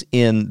countries,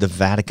 in the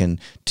Vatican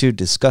to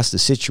discuss the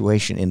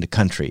situation in the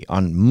country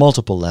on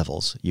multiple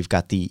levels. You've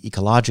got the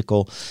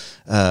ecological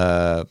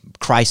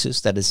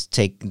crisis that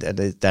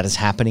is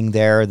happening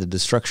there, the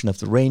destruction of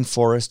the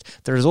rainforest.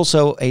 There is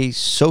also a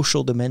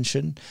social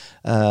dimension.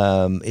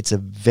 It's a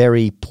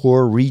very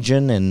poor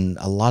region, and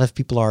a lot of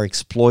people are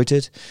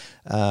exploited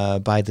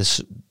by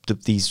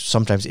these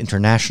sometimes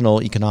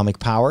international economic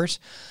powers.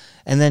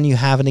 And then you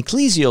have an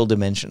ecclesial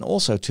dimension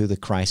also to the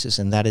crisis,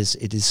 and that is,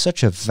 it is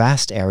such a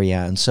vast area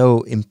and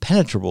so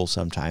impenetrable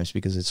sometimes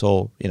because it's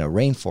all,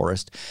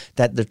 rainforest,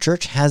 that the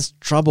church has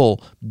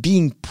trouble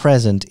being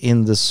present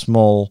in the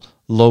small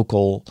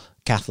local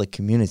Catholic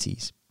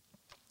communities.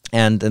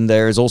 And then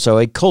there is also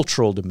a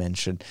cultural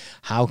dimension.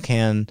 How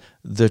can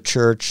the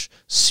church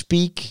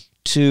speak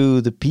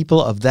to the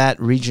people of that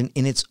region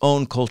in its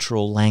own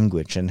cultural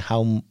language, and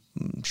how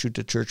should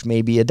the church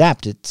maybe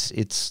adapt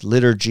its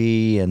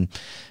liturgy and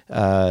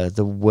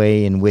the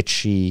way in which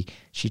she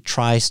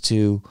tries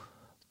to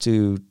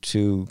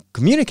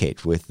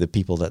communicate with the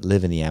people that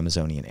live in the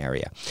Amazonian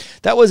area?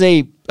 That was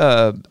a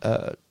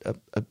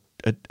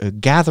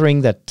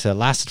gathering that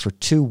lasted for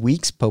 2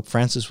 weeks. Pope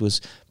Francis was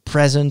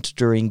present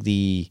during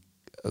the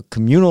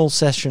communal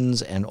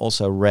sessions and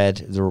also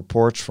read the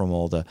reports from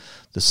all the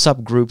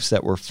subgroups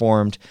that were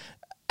formed.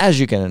 As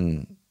you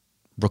can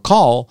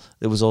recall,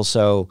 there was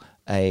also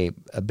a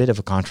bit of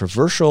a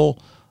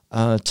controversial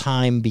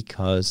time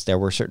because there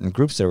were certain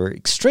groups that were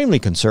extremely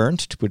concerned,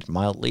 to put it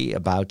mildly,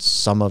 about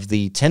some of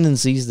the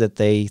tendencies that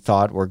they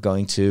thought were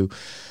going to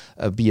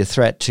be a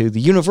threat to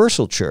the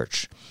universal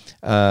church.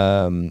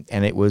 And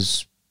it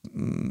was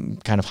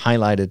kind of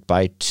highlighted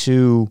by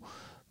two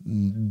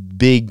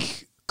big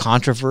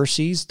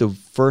controversies. The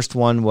first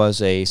one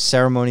was a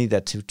ceremony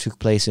that took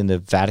place in the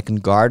Vatican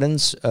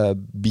Gardens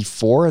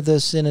before the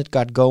Synod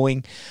got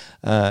going,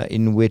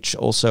 in which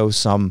also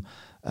some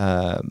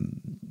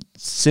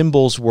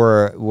symbols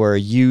were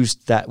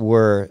used that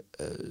were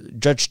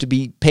judged to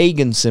be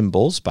pagan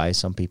symbols by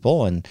some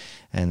people, and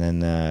then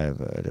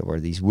there were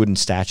these wooden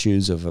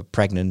statues of a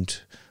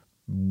pregnant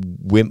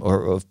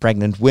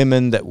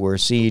women that were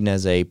seen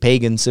as a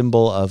pagan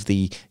symbol of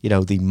the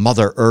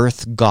Mother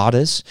Earth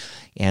goddess.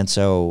 And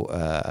so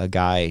a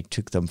guy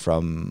took them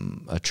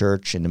from a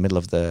church in the middle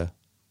of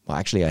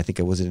I think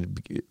it was in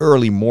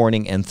early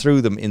morning, and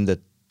threw them in the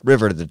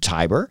river, the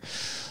Tiber,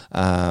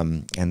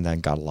 and then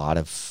got a lot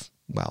of,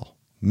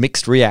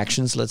 mixed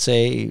reactions, let's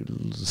say.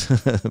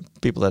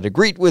 People that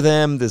agreed with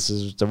him, this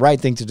is the right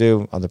thing to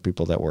do. Other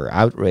people that were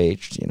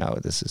outraged,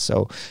 this is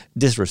so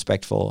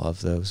disrespectful of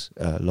those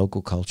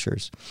local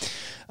cultures.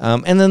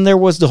 And then there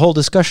was the whole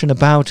discussion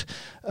about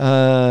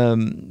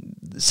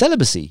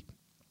celibacy.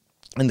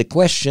 And the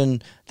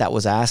question that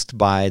was asked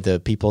by the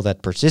people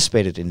that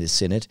participated in this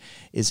synod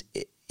is,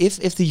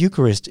 if the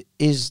Eucharist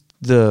is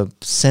the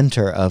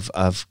center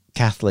of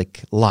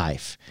Catholic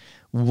life,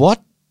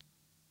 what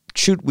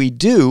should we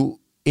do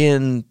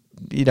in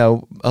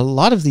a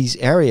lot of these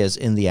areas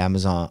in the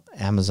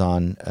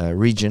Amazon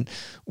region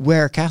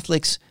where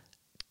Catholics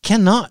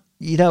cannot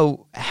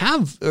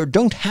have or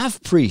don't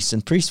have priests,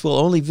 and priests will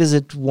only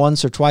visit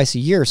once or twice a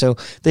year, so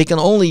they can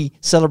only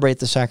celebrate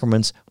the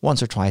sacraments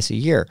once or twice a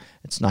year.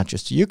 It's not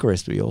just the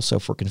Eucharist, but also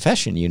for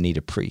confession you need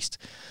a priest.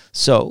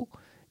 So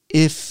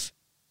if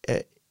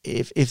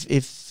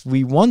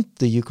we want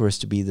the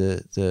Eucharist to be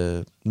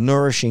the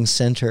nourishing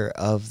center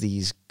of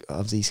these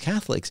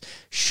Catholics,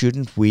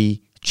 shouldn't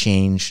we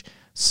change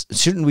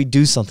shouldn't we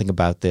do something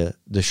about the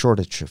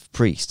shortage of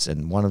priests?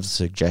 And one of the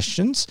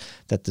suggestions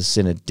that the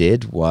synod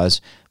did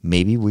was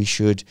maybe we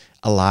should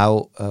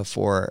allow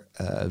for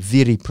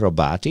viri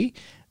probati,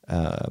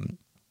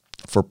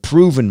 for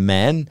proven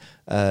men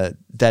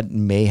that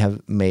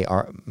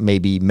may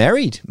be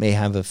married, may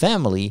have a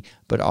family,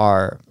 but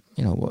are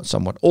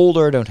somewhat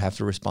older, don't have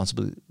the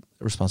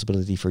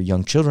responsibility for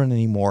young children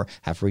anymore,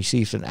 have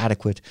received an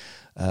adequate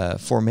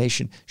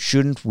formation.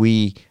 Shouldn't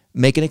we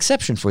make an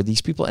exception for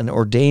these people and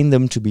ordain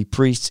them to be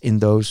priests in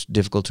those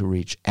difficult to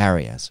reach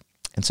areas?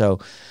 And so,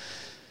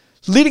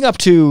 leading up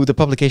to the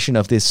publication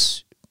of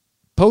this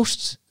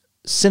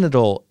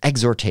post-synodal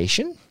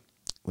exhortation,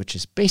 which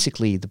is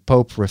basically the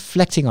Pope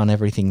reflecting on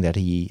everything that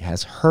he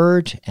has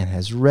heard and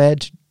has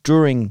read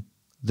during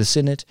the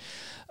synod,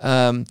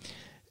 there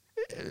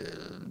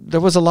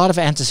was a lot of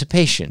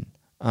anticipation.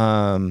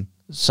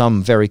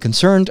 Some very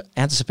concerned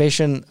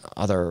anticipation,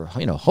 other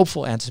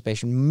hopeful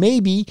anticipation.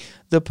 Maybe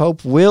the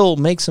Pope will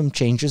make some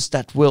changes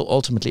that will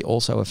ultimately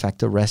also affect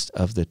the rest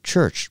of the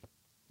Church.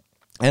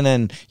 And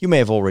then you may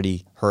have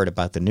already heard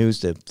about the news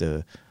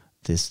that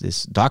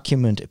this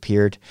document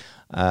appeared,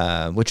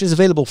 which is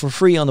available for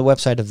free on the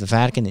website of the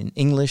Vatican in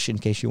English, in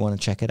case you want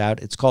to check it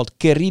out. It's called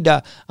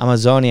Querida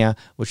Amazonia,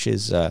 which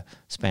is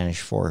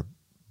Spanish for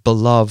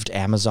beloved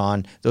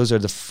Amazon. Those are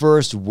the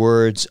first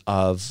words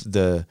of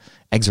the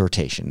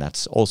exhortation.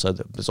 That's also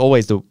there's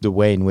always the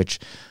way in which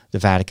the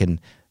Vatican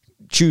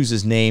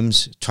chooses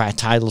names,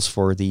 titles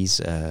for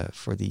these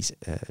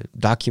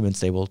documents.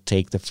 They will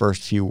take the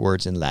first few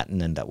words in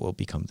Latin, and that will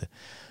become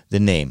the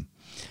name.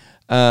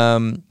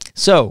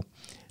 So,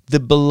 the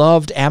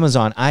beloved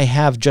Amazon. I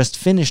have just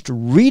finished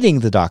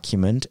reading the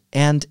document,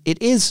 and it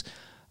is.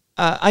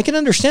 I can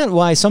understand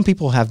why some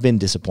people have been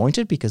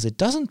disappointed, because it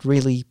doesn't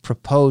really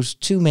propose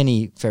too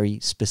many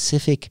very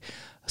specific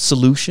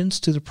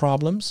solutions to the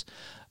problems,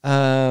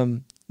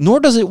 nor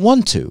does it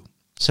want to.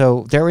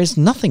 So there is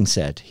nothing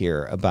said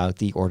here about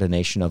the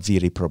ordination of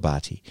viri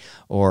probati,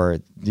 or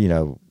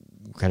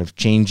kind of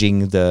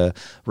changing the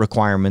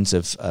requirements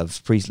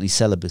of priestly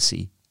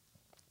celibacy.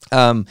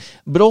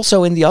 But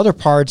also in the other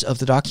parts of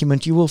the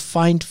document, you will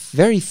find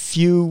very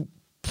few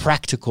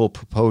practical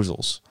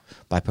proposals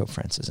by Pope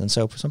Francis. And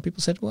so some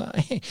people said, well,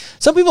 hey,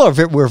 some people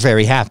were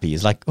very happy.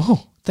 It's like,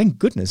 oh, thank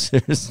goodness,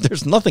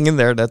 there's nothing in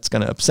there that's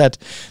going to upset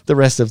the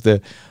rest of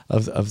the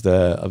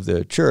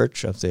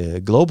church, of the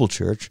global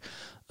church.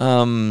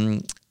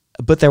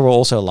 But there were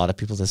also a lot of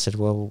people that said,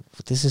 well,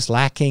 this is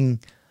lacking,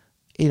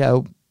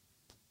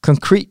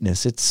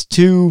 concreteness. It's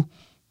too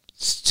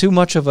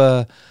much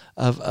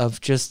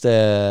of just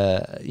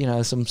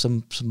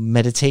some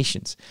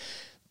meditations.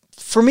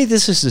 For me,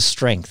 this is the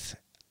strength.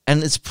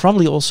 And it's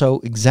probably also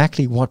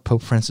exactly what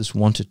Pope Francis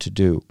wanted to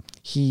do.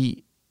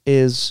 He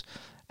is,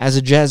 as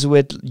a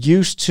Jesuit,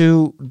 used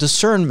to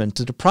discernment,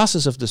 to the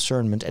process of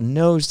discernment, and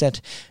knows that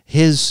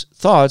his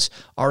thoughts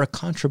are a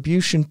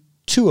contribution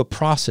to a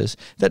process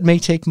that may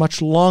take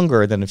much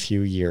longer than a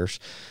few years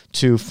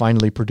to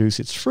finally produce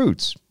its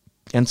fruits.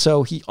 And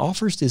so he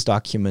offers this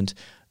document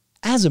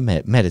as a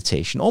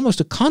meditation,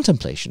 almost a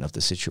contemplation of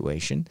the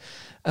situation,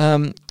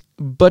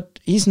 but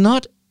he's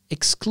not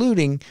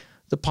excluding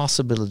the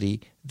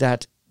possibility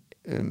that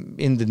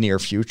in the near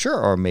future,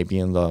 or maybe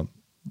in the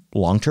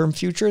long-term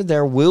future,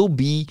 there will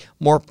be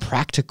more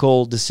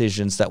practical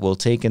decisions that will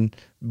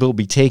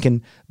be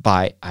taken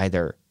by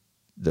either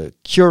the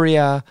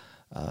Curia,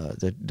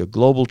 the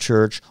global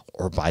church,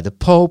 or by the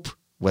Pope,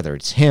 whether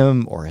it's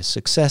him or his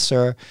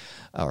successor,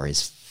 or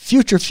his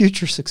future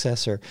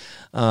successor,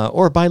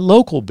 or by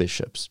local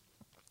bishops.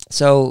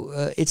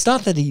 So it's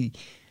not that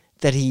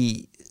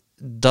he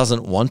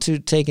doesn't want to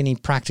take any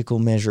practical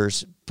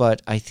measures,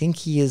 but I think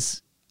he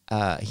has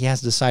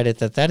decided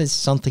that is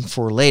something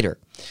for later.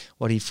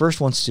 What he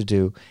first wants to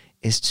do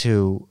is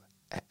to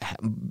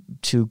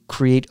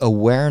create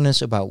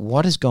awareness about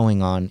what is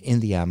going on in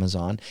the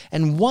Amazon,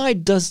 and why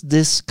does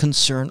this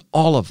concern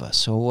all of us.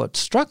 So what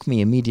struck me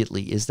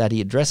immediately is that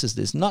he addresses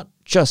this not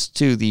just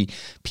to the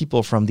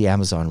people from the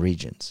Amazon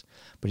regions,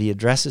 but he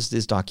addresses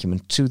this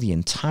document to the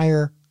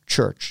entire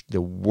church,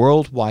 the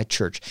worldwide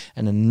church,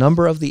 and a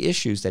number of the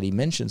issues that he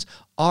mentions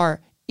are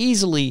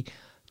easily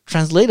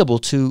translatable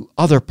to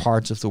other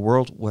parts of the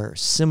world where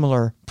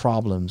similar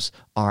problems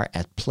are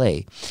at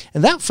play.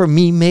 And that, for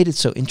me, made it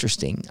so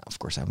interesting. Of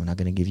course, I'm not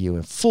going to give you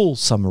a full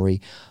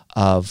summary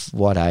of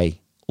what I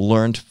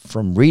learned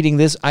from reading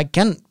this. I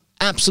can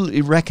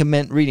absolutely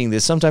recommend reading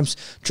this. Sometimes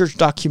church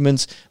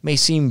documents may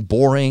seem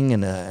boring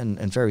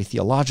and very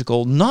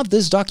theological. Not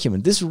this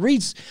document. This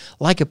reads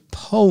like a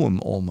poem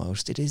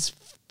almost. It is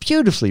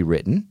beautifully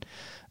written.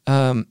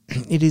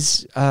 It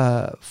is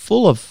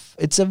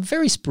it's a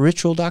very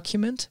spiritual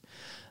document.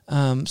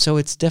 So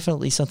it's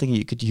definitely something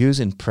you could use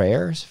in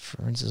prayers.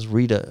 For instance,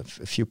 read a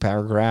few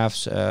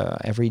paragraphs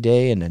every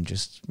day, and then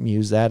just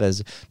use that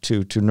as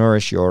to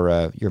nourish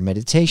your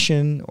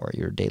meditation or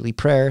your daily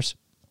prayers.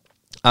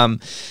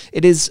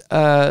 It is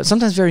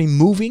sometimes very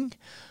moving.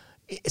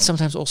 It's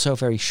sometimes also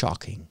very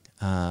shocking.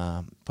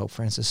 Pope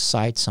Francis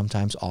cites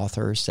sometimes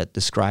authors that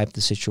describe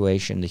the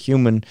situation, the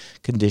human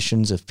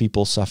conditions of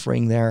people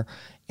suffering there,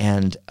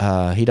 and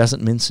he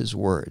doesn't mince his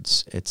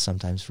words. It's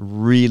sometimes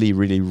really,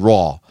 really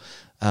raw.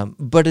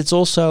 But it's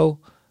also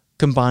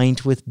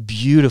combined with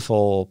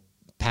beautiful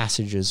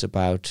passages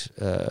about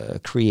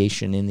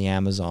creation in the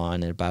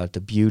Amazon and about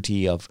the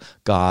beauty of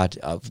God,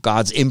 of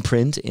God's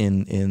imprint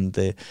in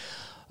the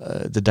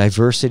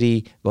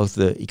diversity, both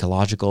the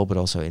ecological but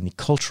also in the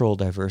cultural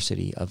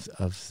diversity of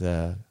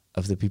the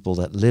people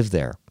that live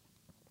there,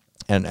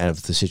 and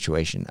of the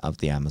situation of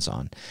the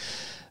Amazon.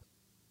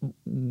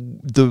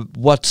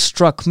 What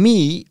struck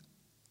me,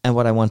 and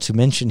what I want to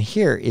mention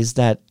here, is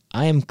that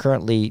I am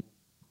currently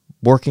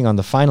working on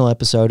the final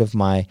episode of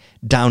my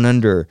Down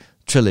Under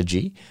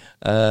trilogy,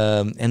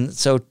 and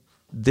so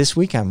this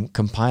week I'm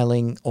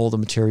compiling all the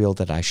material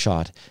that I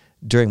shot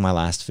during my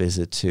last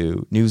visit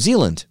to New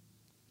Zealand.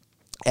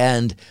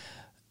 And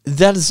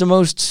that is the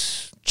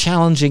most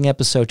challenging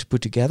episode to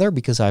put together,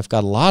 because I've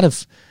got a lot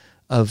of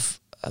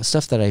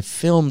stuff that I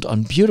filmed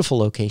on beautiful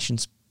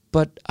locations,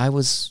 but I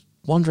was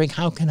wondering,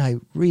 how can I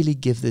really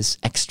give this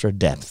extra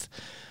depth?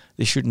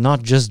 This should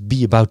not just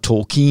be about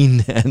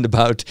Tolkien and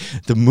about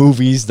the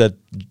movies that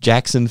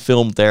Jackson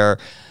filmed there.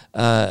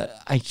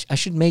 I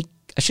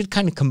should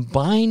kind of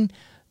combine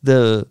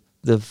the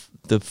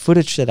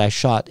footage that I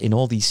shot in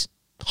all these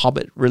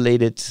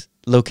Hobbit-related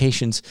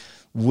locations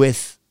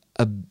with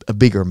a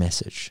bigger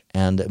message,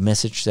 and a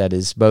message that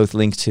is both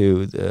linked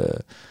to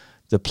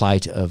the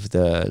plight of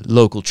the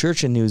local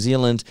church in New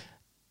Zealand,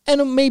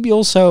 and maybe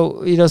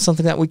also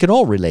something that we can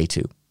all relate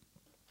to.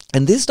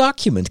 And this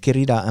document,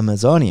 Querida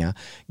Amazonia,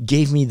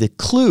 gave me the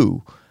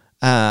clue,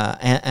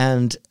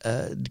 and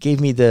gave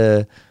me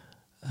the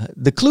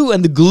clue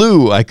and the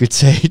glue, I could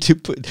say,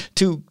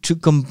 to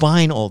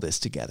combine all this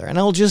together. And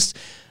I'll just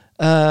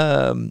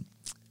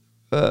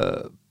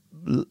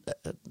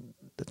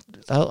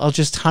I'll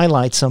just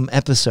highlight some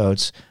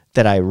episodes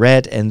that I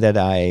read and that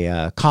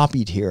I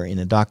copied here in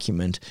a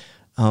document,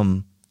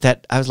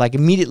 that I was like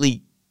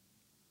immediately.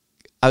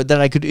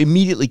 That I could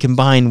immediately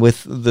combine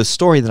with the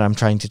story that I'm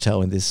trying to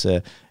tell in this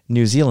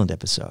New Zealand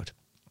episode.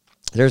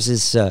 There's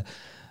this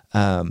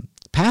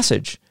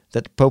passage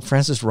that Pope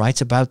Francis writes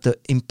about the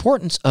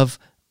importance of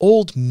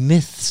old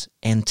myths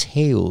and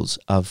tales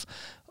of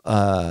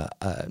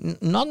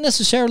not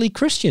necessarily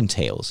Christian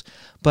tales,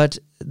 but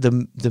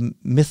the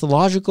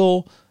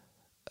mythological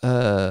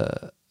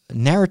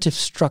narrative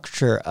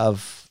structure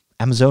of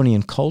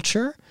Amazonian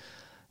culture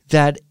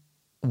that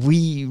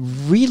we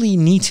really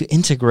need to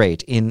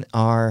integrate in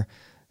our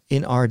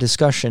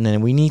discussion,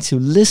 and we need to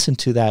listen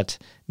to that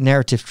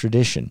narrative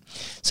tradition.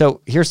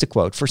 So here's the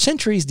quote. For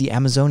centuries, the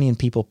Amazonian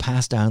people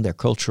passed down their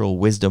cultural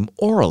wisdom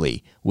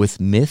orally with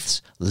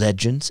myths,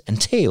 legends,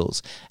 and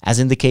tales, as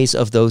in the case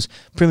of those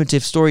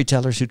primitive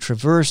storytellers who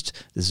traversed,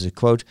 this is a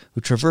quote,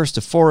 who traversed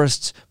the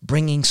forests,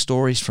 bringing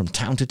stories from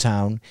town to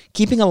town,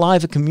 keeping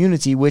alive a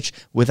community which,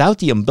 without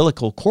the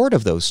umbilical cord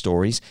of those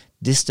stories,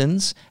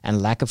 distance and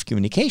lack of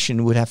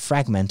communication would have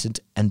fragmented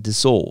and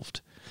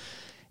dissolved.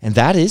 And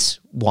that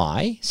is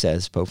why,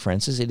 says Pope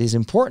Francis, it is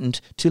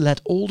important to let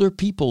older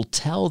people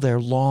tell their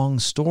long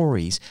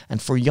stories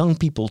and for young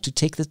people to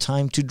take the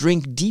time to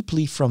drink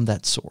deeply from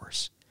that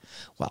source.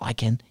 Well, I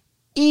can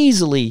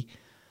easily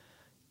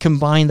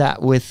combine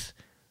that with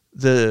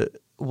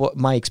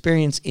my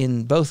experience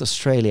in both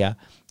Australia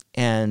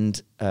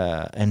and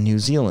New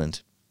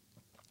Zealand,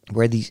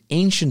 where these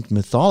ancient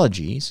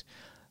mythologies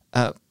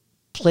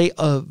play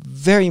a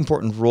very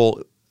important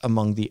role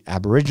among the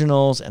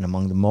Aboriginals and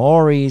among the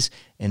Maoris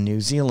in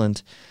New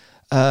Zealand,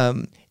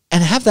 and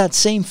have that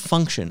same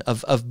function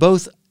of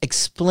both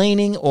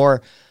explaining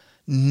or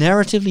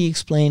narratively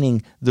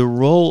explaining the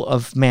role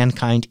of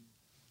mankind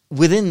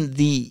within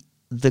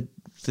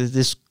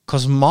this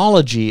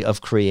cosmology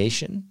of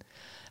creation.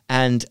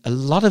 And a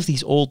lot of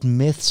these old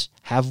myths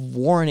have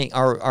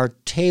are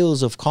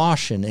tales of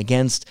caution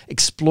against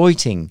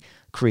exploiting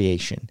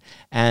creation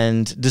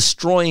and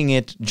destroying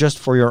it just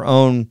for your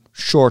own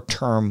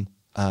short-term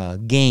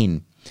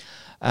gain.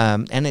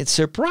 And it's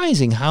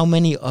surprising how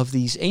many of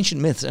these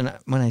ancient myths, and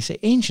when I say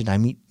ancient, I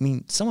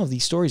mean some of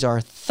these stories are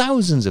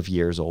thousands of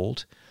years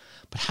old,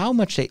 but how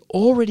much they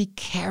already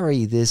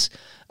carry this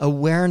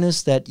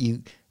awareness that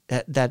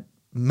that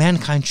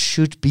mankind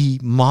should be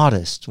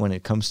modest when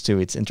it comes to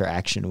its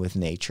interaction with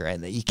nature,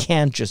 and that you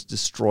can't just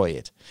destroy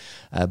it,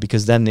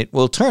 because then it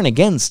will turn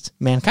against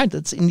mankind.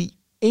 That's in the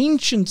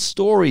ancient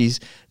stories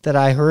that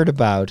I heard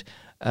about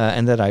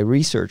and that I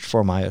researched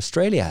for my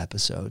Australia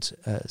episodes.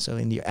 So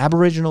in the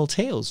Aboriginal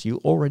tales, you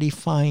already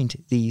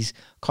find these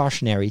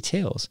cautionary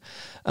tales.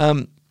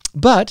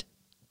 But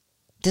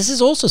this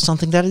is also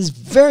something that is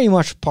very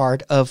much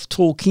part of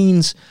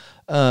Tolkien's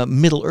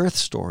Middle-earth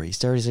stories.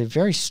 There is a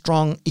very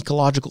strong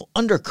ecological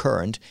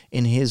undercurrent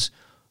in his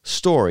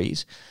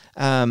stories.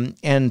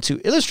 And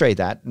to illustrate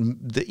that,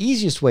 the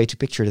easiest way to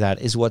picture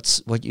that is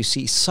what you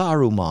see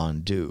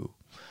Saruman do.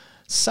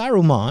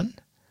 Saruman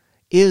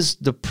is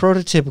the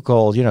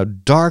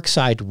prototypical, dark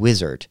side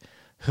wizard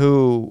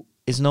who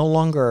is no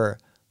longer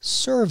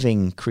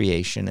serving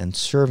creation and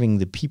serving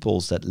the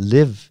peoples that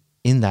live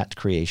in that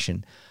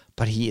creation,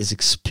 but he is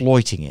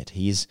exploiting it.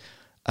 He is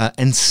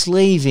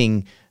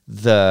enslaving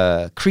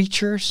the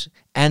creatures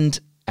and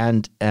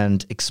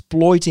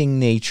exploiting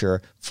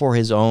nature for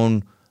his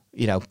own,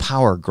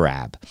 power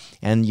grab.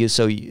 And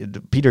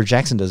Peter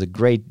Jackson does a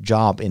great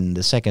job in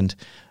the second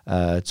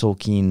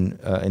Tolkien,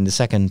 in the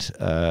second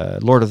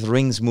Lord of the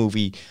Rings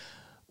movie,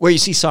 where you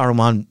see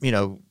Saruman,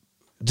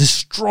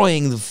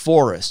 destroying the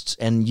forests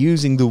and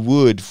using the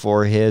wood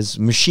for his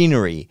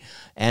machinery,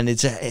 and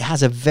it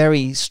has a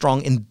very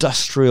strong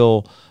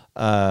industrial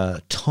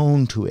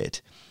tone to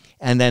it.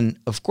 And then,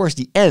 of course,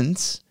 the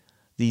Ents,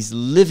 these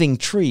living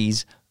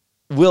trees,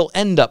 will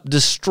end up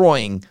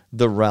destroying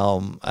the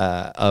realm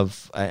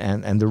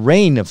and the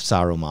reign of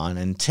Saruman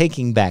and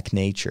taking back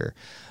nature.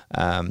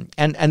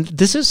 And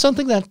this is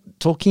something that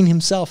Tolkien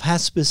himself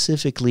has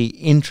specifically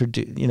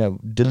introduced,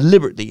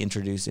 deliberately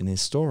introduced in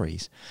his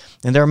stories.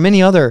 And there are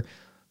many other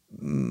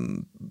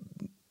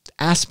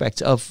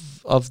aspects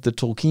of the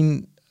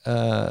Tolkien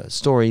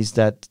stories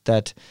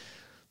that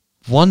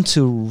want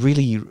to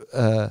really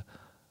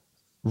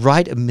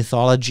write a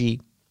mythology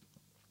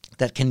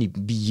that can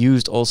be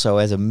used also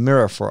as a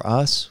mirror for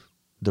us,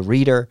 the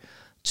reader,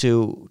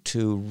 to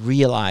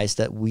realize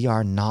that we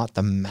are not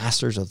the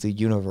masters of the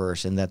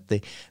universe, and that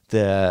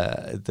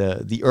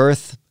the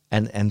earth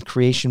and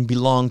creation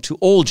belong to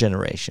all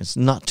generations,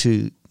 not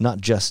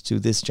just to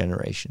this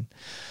generation.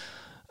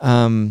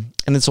 And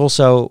it's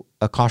also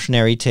a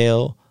cautionary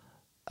tale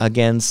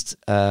against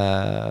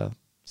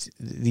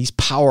these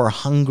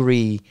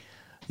power-hungry,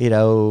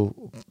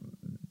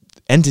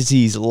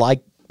 entities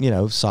like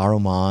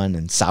Saruman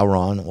and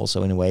Sauron.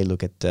 Also, in a way,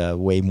 look at the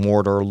way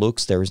Mordor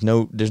looks. There's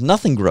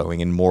nothing growing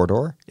in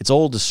Mordor. It's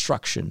all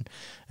destruction,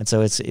 and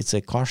so it's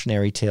a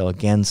cautionary tale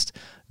against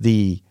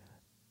the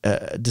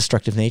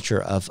destructive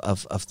nature of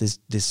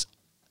this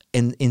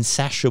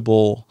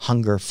insatiable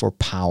hunger for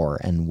power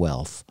and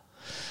wealth.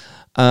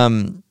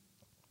 So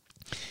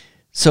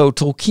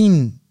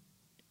Tolkien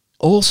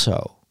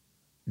also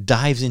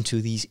dives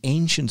into these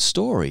ancient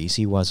stories.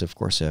 He was, of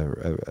course,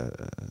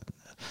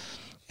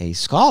 a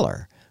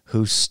scholar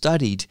who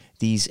studied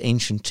these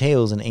ancient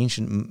tales and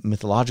ancient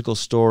mythological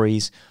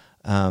stories,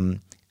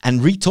 and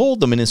retold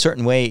them in a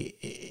certain way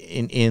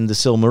in the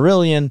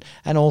Silmarillion,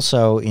 and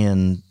also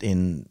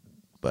in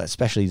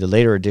especially the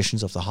later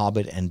editions of The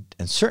Hobbit, and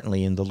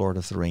certainly in The Lord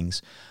of the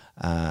Rings,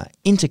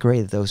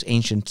 integrated those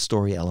ancient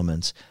story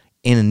elements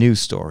in a new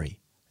story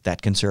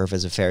that can serve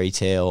as a fairy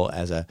tale,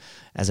 as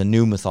a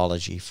new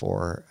mythology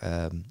for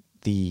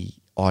the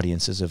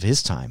audiences of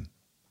his time.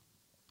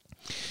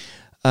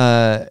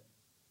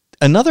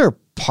 Another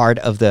part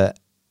of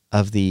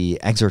the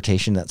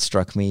exhortation that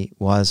struck me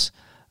was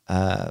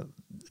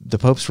the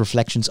Pope's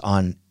reflections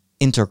on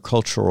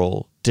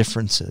intercultural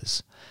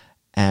differences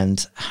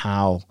and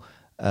how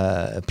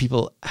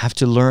people have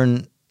to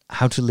learn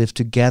how to live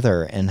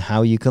together, and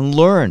how you can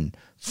learn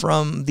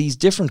from these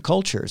different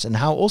cultures, and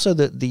how also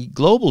the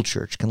global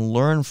church can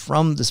learn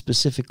from the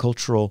specific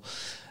cultural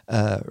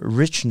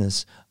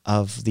richness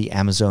of the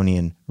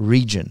Amazonian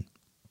region.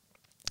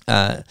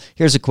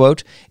 Here's a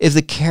quote: "If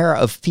the care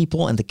of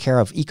people and the care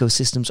of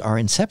ecosystems are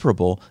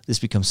inseparable, this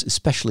becomes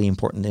especially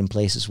important in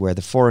places where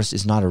the forest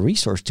is not a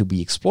resource to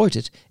be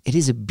exploited. It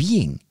is a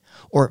being,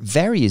 or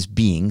various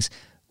beings,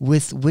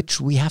 with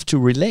which we have to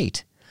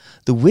relate.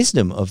 The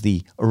wisdom of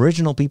the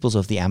original peoples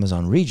of the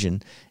Amazon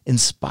region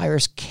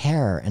inspires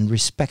care and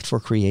respect for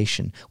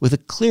creation, with a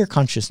clear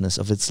consciousness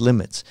of its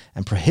limits,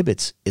 and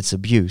prohibits its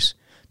abuse.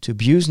 To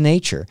abuse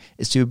nature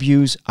is to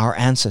abuse our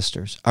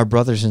ancestors, our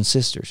brothers and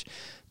sisters,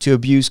 to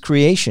abuse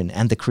creation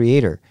and the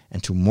Creator,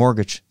 and to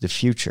mortgage the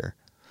future."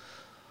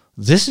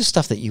 This is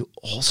stuff that you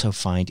also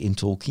find in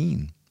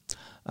Tolkien,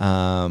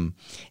 and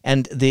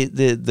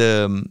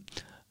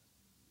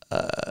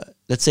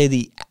let's say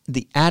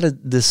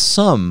the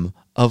sum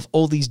of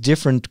all these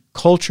different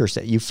cultures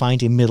that you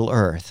find in Middle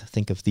Earth.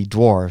 Think of the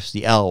dwarves,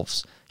 the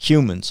elves,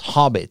 humans,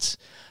 hobbits.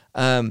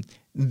 In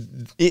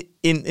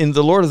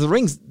the Lord of the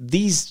Rings,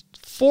 these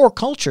four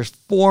cultures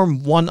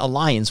form one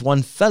alliance,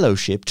 one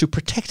fellowship to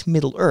protect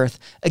Middle Earth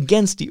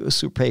against the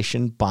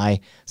usurpation by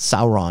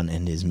Sauron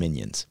and his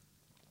minions.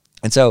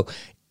 And so,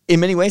 in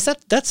many ways,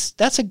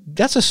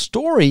 that's a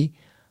story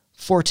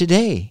for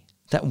today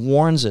that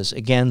warns us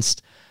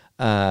against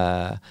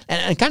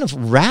and kind of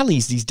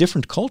rallies these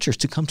different cultures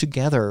to come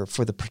together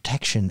for the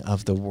protection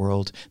of the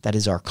world that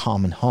is our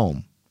common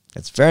home.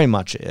 It's very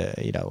much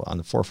on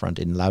the forefront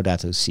in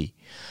Laudato Si.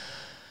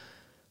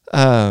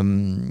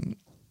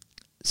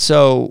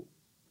 So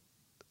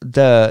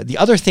the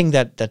other thing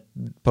that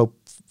Pope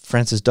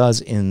Francis does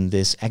in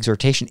this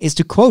exhortation is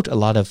to quote a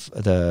lot of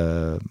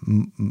the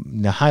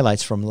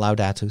highlights from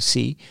Laudato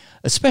Si,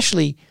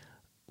 especially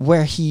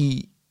where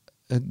he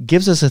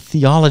gives us a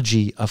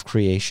theology of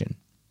creation,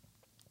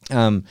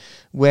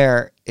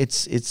 where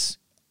it's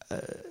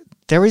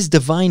there is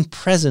divine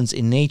presence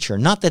in nature.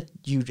 Not that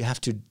you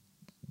have to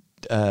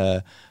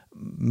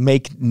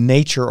make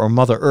nature or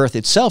Mother Earth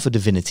itself a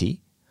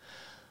divinity,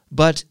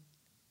 but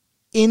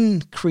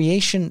in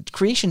creation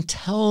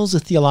tells a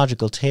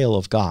theological tale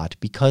of God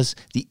because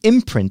the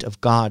imprint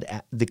of God,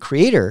 the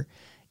Creator,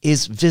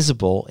 is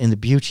visible in the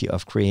beauty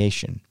of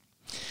creation.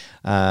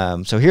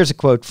 So here's a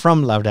quote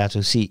from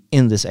Laudato Si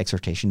in this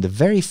exhortation. The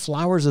very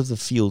flowers of the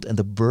field and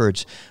the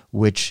birds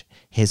which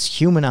his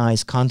human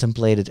eyes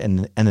contemplated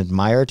and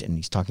admired, and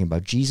he's talking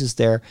about Jesus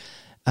there,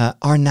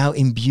 are now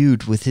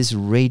imbued with his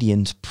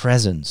radiant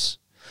presence.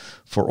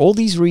 For all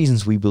these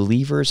reasons, we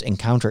believers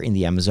encounter in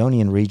the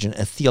Amazonian region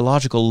a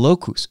theological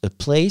locus, a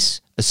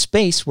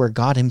space where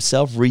God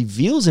himself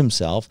reveals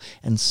himself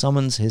and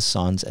summons his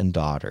sons and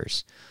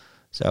daughters.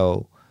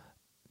 So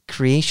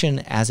creation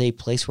as a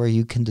place where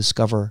you can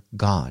discover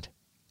God.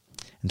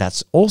 And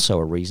that's also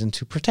a reason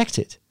to protect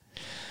it.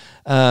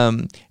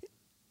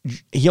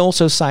 He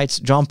also cites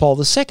John Paul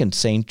II,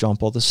 Saint John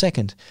Paul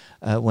II,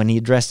 when he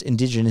addressed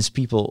indigenous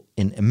people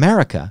in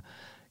America.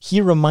 He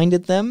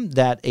reminded them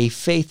that a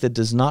faith that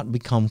does not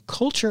become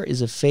culture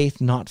is a faith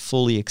not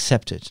fully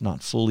accepted,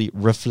 not fully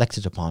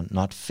reflected upon,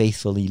 not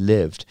faithfully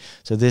lived.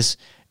 So this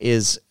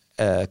is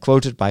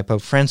quoted by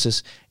Pope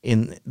Francis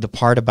in the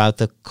part about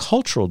the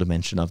cultural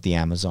dimension of the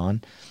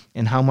Amazon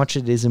and how much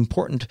it is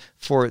important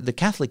for the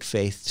Catholic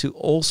faith to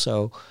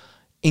also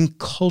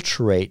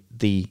enculturate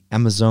the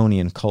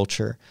Amazonian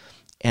culture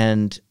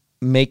and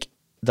make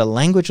the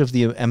language of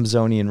the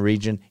Amazonian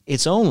region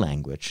its own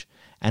language,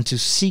 and to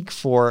seek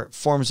for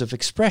forms of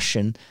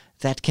expression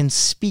that can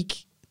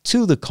speak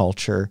to the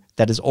culture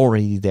that is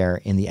already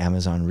there in the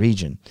Amazon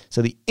region.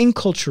 So the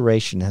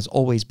enculturation has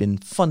always been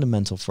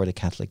fundamental for the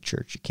Catholic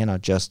Church. You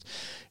cannot just,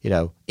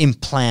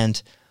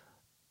 implant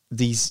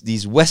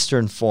these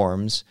Western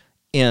forms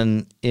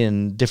in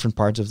different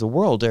parts of the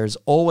world. There's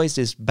always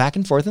this back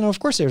and forth, and of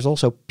course there's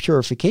also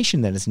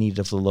purification that is needed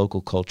of the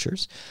local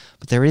cultures.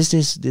 But there is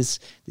this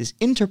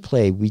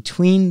interplay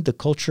between the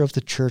culture of the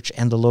church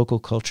and the local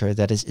culture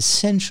that is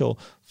essential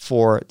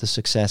for the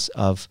success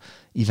of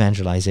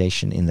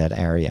evangelization in that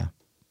area.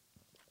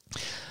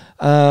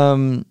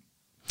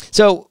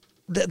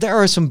 There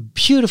are some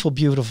beautiful,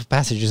 beautiful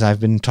passages. I've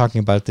been talking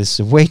about this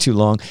way too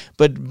long,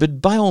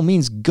 but by all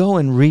means, go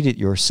and read it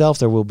yourself.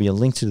 There will be a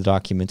link to the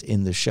document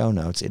in the show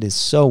notes. It is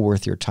so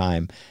worth your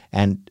time.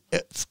 And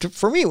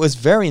for me, it was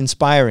very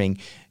inspiring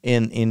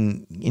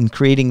in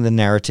creating the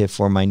narrative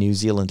for my New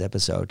Zealand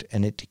episode.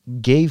 And it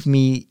gave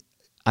me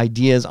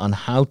ideas on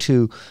how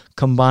to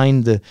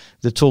combine the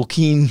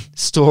Tolkien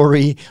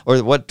story,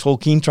 or what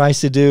Tolkien tries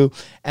to do,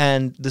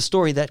 and the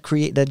story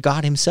that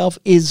God himself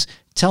is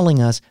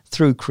telling us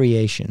through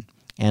creation.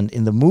 And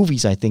in the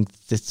movies, I think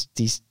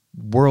these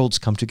worlds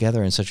come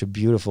together in such a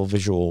beautiful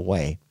visual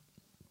way.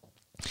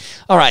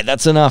 All right,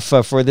 that's enough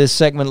for this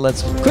segment.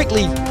 Let's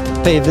quickly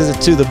pay a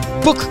visit to the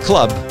book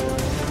club.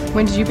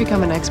 When did you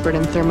become an expert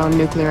in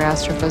thermonuclear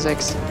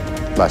astrophysics?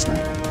 Last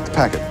night. The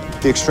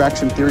packet. The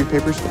extraction theory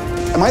papers.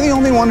 Am I the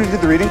only one who did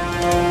the reading?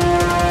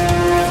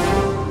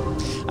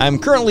 I'm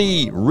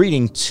currently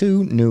reading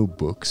 2 new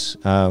books.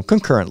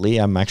 Concurrently,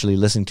 I'm actually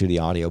listening to the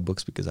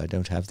audiobooks because I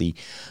don't have the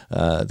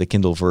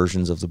Kindle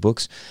versions of the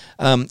books.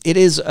 It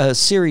is a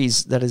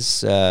series that is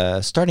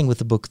starting with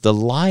the book The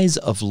Lies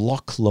of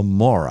Loch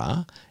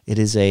Lamora. It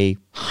is a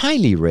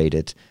highly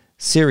rated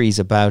series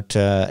about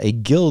a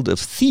guild of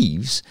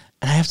thieves.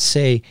 And I have to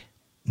say,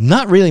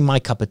 not really my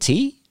cup of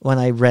tea when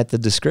I read the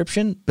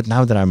description, but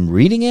now that I'm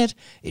reading it,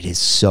 it is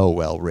so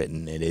well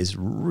written. It is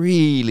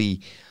really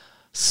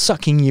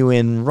sucking you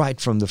in right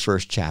from the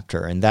first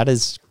chapter, and that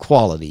is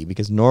quality,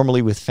 because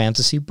normally with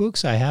fantasy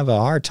books I have a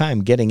hard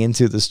time getting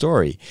into the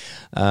story.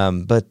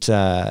 But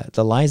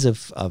The Lies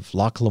of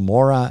Loch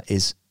Lamora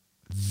is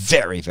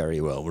very,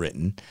 very well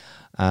written,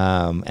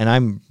 and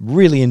I'm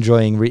really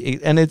enjoying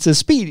and it's a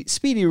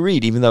speedy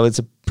read, even though it's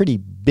a pretty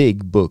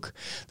big book.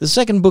 The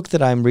second book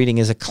that I'm reading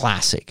is a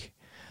classic.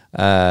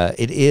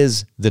 It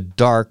is The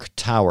Dark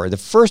Tower, the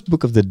first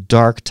book of the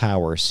Dark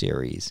Tower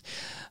series.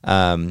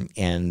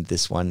 And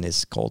this one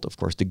is called, of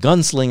course, The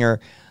Gunslinger.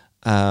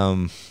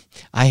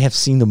 I have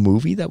seen the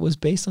movie that was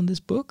based on this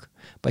book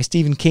by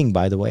Stephen King,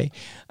 by the way,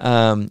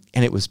 and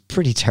it was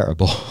pretty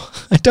terrible.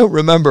 I don't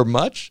remember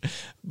much,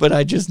 but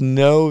I just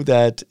know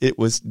that it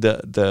was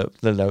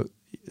the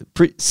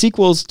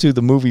sequels to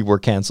the movie were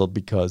canceled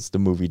because the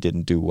movie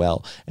didn't do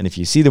well. And if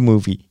you see the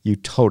movie, you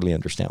totally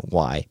understand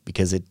why,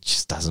 because it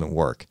just doesn't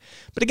work.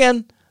 But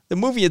again, the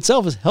movie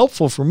itself is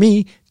helpful for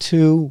me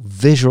to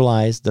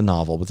visualize the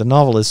novel, but the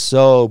novel is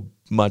so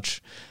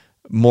much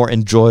more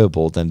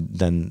enjoyable than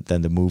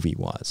the movie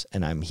was.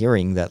 And I'm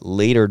hearing that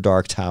later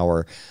Dark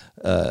Tower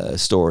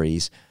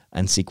stories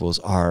and sequels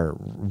are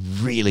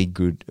really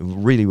good,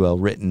 really well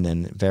written,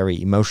 and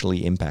very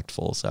emotionally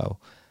impactful. So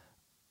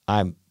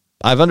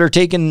I've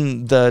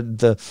undertaken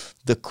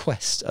the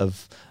quest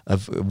of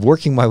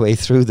working my way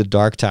through the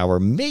Dark Tower.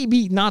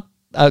 Maybe not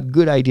a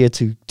good idea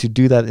to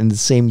do that in the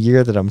same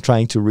year that I'm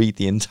trying to read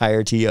the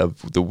entirety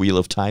of the Wheel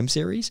of Time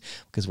series,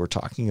 because we're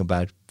talking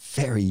about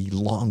very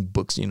long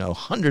books,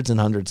 hundreds and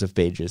hundreds of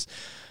pages.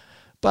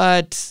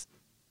 But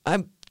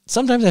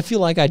sometimes I feel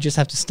like I just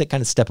have to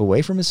kind of step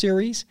away from a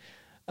series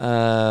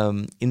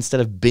instead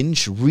of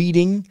binge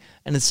reading.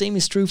 And the same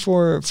is true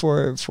for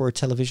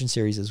television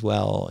series as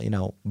well. You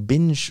know,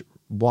 binge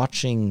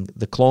watching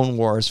the Clone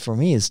Wars for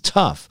me is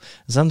tough.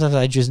 Sometimes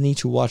I just need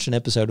to watch an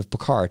episode of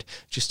Picard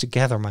just to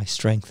gather my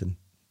strength and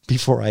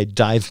before I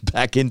dive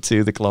back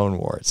into the Clone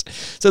Wars.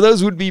 So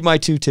those would be my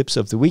 2 tips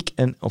of the week.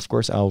 And of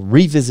course, I'll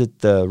revisit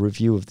the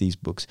review of these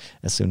books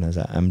as soon as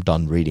I'm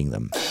done reading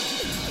them.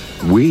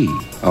 We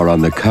are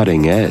on the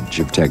cutting edge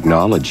of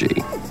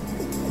technology.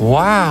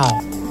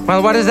 Wow.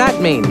 Well, what does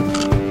that mean?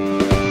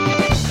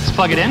 Let's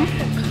plug it in.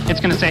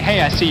 It's going to say,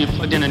 hey, I see you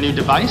plugged in a new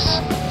device.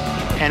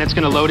 And it's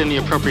going to load in the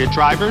appropriate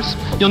drivers.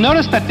 You'll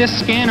notice that this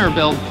scanner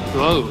build...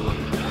 Whoa.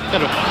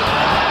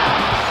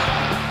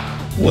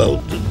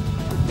 Well,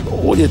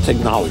 all your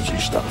technology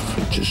stuff,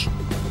 it just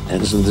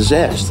ends in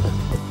disaster.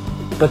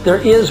 But there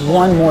is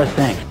one more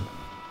thing.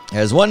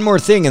 There's one more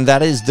thing, and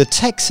that is the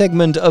tech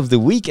segment of the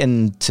week.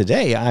 And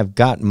today I've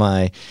got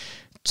my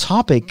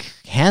topic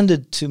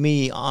handed to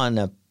me on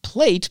a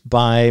plate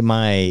by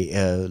my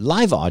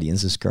live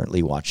audience is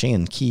currently watching,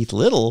 and Keith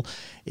Little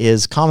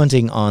is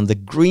commenting on the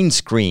green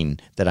screen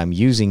that I'm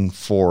using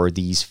for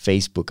these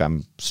Facebook.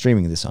 I'm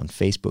streaming this on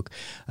Facebook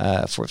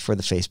for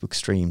the Facebook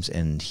streams,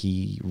 and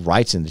he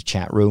writes in the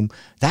chat room,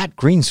 that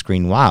green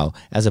screen, wow,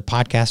 as a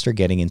podcaster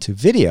getting into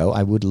video,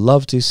 I would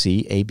love to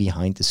see a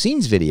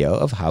behind-the-scenes video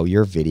of how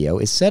your video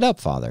is set up,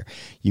 Father.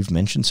 You've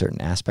mentioned certain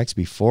aspects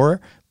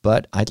before,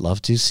 but I'd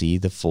love to see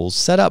the full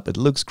setup. It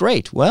looks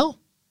great. Well,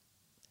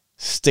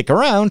 stick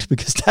around,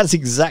 because that's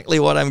exactly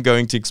what I'm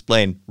going to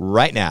explain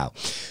right now.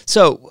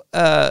 So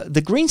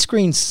the green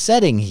screen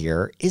setting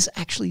here is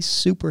actually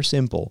super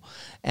simple.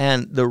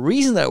 And the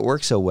reason that it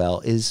works so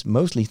well is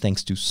mostly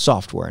thanks to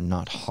software,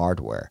 not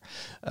hardware.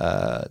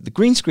 The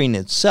green screen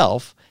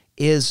itself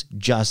is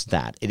just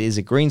that. It is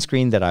a green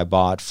screen that I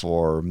bought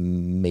for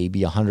maybe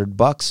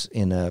 $100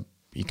 in a,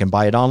 you can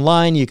buy it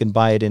online, you can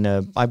buy it in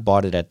a, I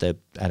bought it at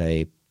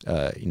a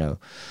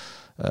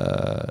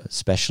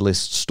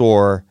specialist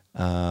store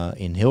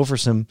in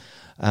Hilversum,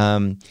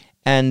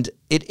 and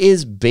it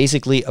is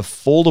basically a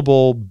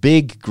foldable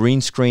big green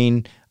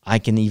screen. I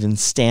can even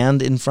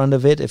stand in front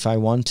of it if I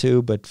want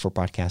to, but for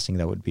podcasting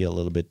that would be a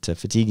little bit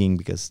fatiguing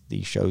because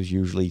these shows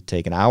usually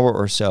take an hour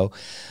or so.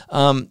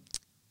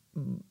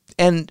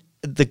 And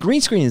the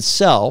green screen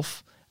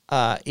itself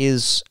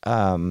is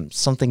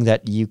something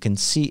that you can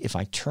see if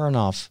I turn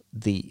off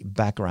the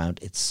background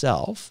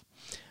itself.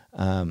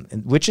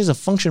 Which is a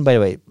function, by the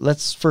way.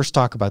 Let's first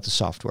talk about the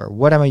software.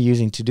 What am I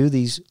using to do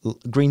these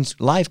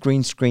live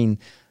green screen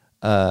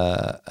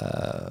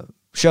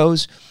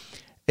shows?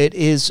 It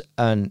is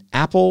an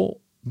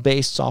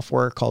Apple-based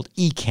software called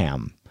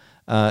Ecamm.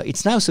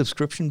 It's now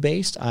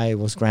subscription-based. I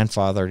was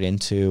grandfathered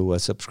into a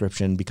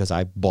subscription because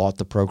I bought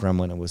the program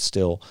when it was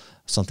still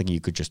something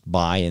you could just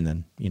buy, and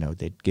then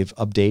they'd give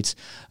updates.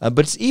 But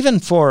it's even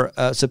for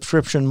a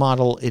subscription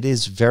model, it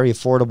is very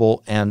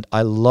affordable, and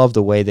I love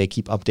the way they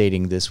keep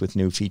updating this with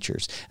new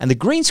features. And the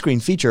green screen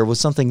feature was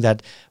something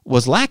that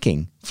was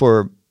lacking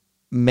for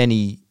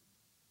many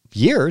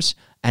years,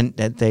 and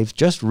that they've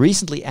just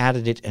recently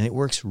added it, and it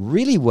works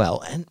really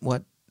well. And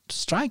what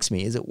strikes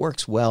me is it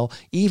works well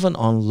even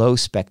on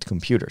low-spec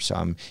computers. So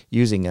I'm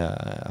using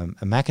a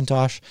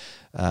Macintosh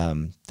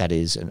that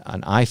is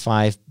an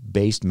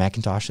i5-based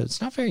Macintosh.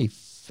 It's not very,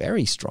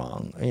 very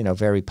strong,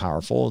 very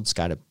powerful. It's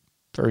got a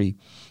very,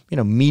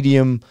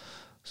 medium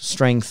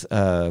strength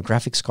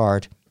graphics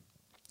card,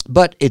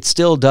 but it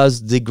still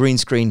does the green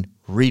screen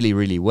really,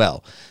 really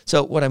well.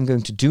 So what I'm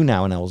going to do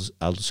now, and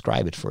I'll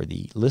describe it for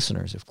the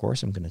listeners, of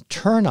course, I'm going to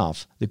turn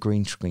off the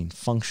green screen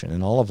function,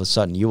 and all of a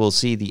sudden you will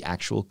see the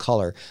actual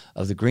color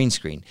of the green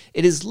screen.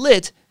 It is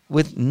lit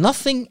with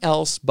nothing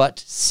else but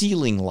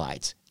ceiling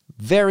lights.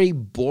 Very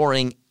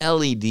boring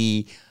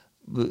LED,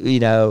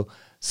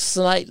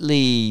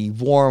 slightly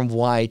warm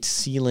white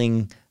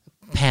ceiling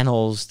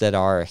panels that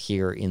are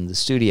here in the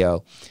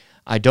studio.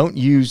 I don't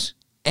use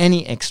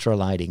any extra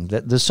lighting.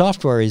 The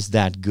software is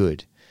that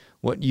good.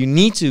 What you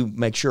need to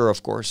make sure,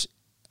 of course,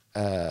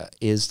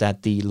 is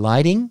that the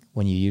lighting,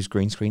 when you use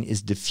green screen,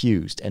 is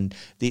diffused. And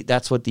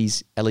that's what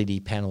these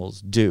LED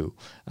panels do.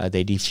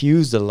 They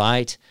diffuse the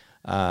light,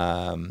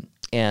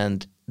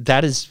 and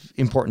that is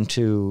important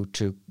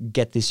to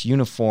get this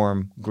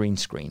uniform green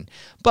screen.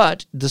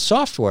 But the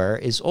software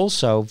is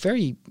also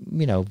very,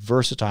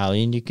 versatile.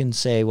 And you can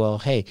say, well,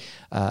 hey,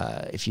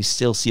 if you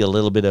still see a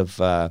little bit of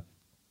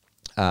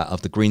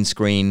the green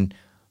screen,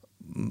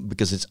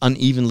 because it's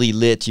unevenly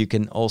lit, you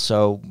can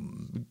also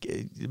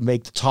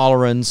make the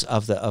tolerance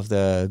of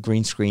the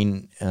green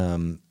screen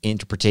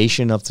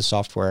interpretation of the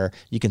software.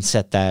 You can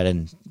set that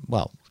and,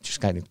 just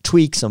kind of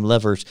tweak some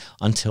levers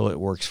until it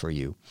works for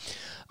you.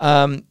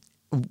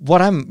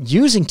 What I'm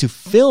using to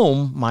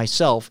film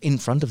myself in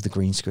front of the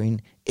green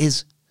screen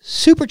is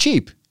super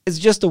cheap. It's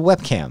just a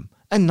webcam,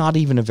 and not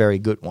even a very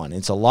good one.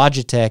 It's a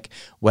Logitech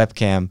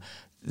webcam,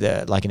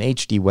 like an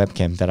HD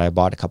webcam that I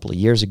bought a couple of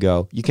years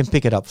ago. You can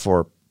pick it up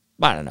for,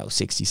 I don't know,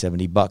 $60,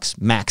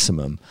 $70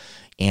 maximum.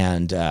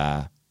 And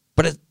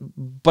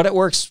but it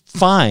works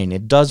fine.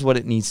 It does what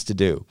it needs to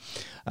do.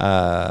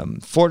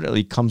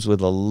 Fortunately, it comes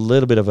with a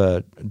little bit of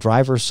a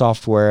driver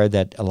software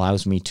that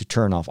allows me to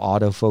turn off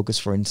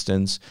autofocus, for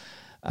instance.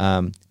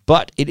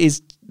 But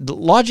the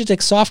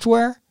Logitech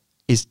software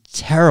is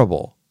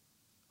terrible.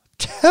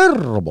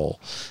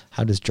 Terrible.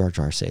 How does Jar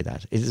Jar say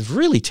that? It is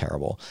really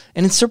terrible.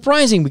 And it's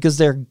surprising because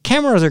their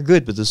cameras are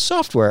good, but the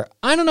software,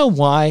 I don't know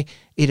why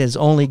it has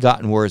only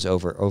gotten worse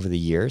over the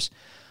years.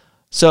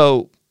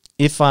 So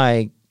if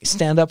I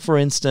stand up, for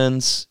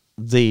instance,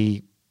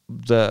 the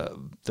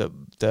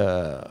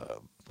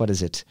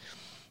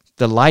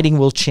lighting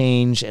will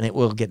change and it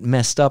will get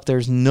messed up.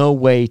 There's no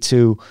way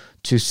to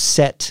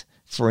set,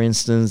 for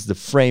instance, the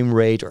frame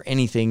rate or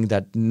anything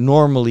that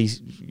normally,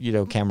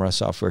 camera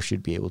software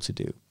should be able to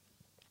do.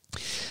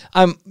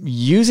 I'm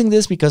using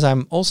this because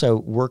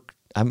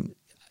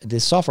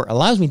this software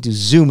allows me to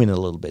zoom in a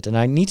little bit, and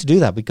I need to do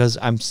that because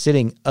I'm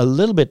sitting a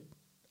little bit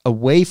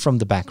away from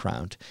the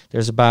background.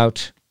 There's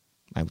about,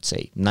 I would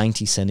say,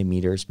 90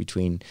 centimeters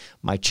between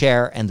my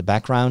chair and the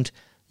background.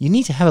 You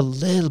need to have a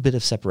little bit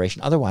of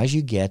separation, otherwise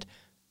you get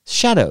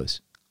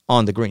shadows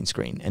on the green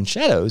screen, and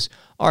shadows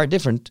are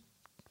different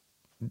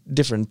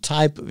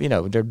type.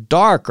 They're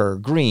dark or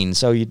green,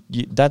 so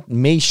that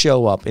may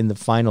show up in the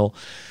final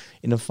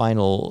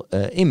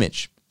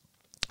image.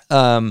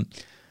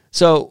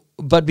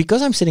 But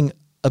because I'm sitting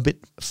a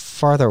bit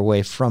farther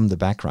away from the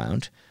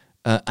background,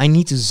 I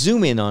need to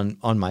zoom in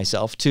on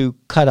myself to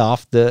cut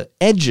off the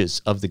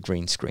edges of the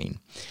green screen.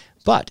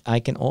 But I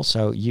can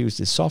also use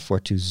this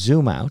software to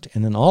zoom out,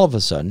 and then all of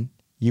a sudden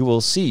you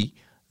will see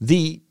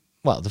the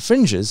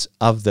fringes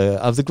of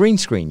the green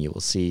screen. You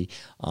will see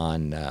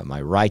on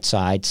my right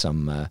side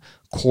some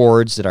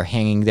cords that are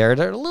hanging there.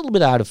 They're a little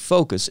bit out of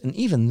focus, and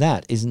even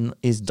that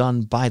is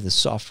done by the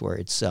software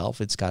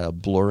itself. It's got a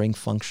blurring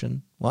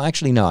function. Well,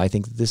 actually, no, I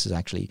think this is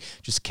actually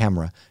just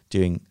camera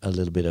doing a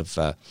little bit of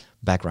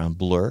background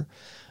blur,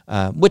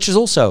 which is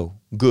also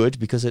good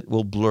because it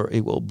will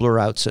blur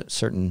out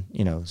certain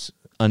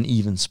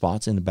uneven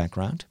spots in the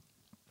background.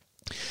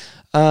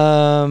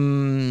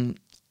 And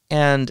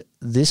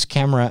this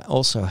camera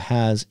also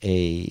has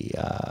a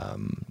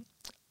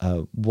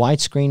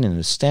widescreen and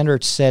a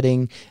standard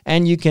setting,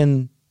 and you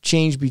can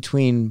change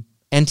between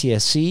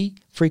NTSC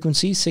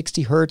frequency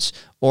 60 hertz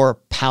or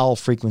PAL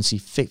frequency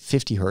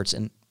 50 hertz.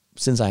 And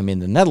since I'm in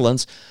the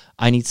Netherlands,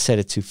 I need to set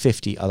it to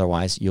 50.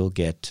 Otherwise, you'll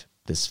get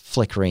this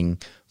flickering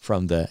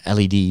from the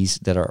LEDs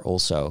that are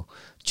also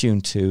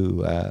tuned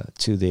to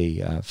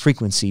the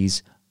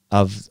frequencies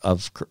of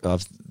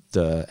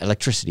the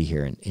electricity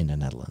here in the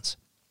Netherlands.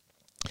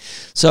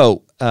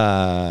 So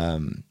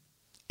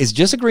it's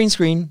just a green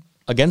screen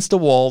against the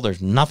wall.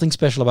 There's nothing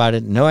special about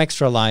it, no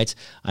extra lights.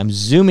 I'm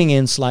zooming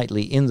in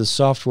slightly in the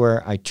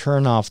software. I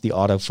turn off the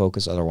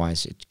autofocus,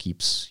 otherwise it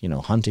keeps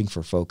hunting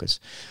for focus.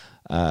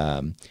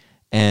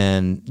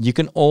 And you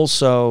can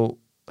also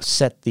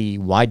set the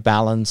white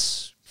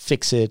balance,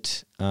 fix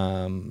it.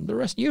 The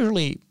rest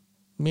usually,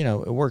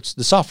 it works.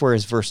 The software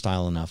is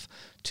versatile enough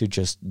to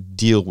just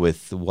deal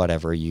with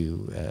whatever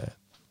you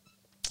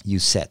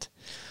set.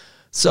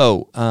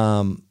 So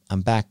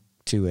I'm back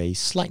to a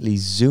slightly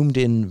zoomed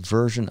in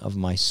version of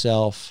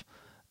myself.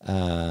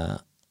 And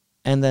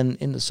then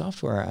in the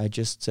software, I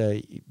just,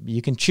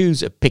 you can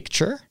choose a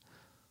picture.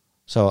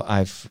 So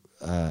I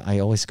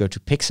always go to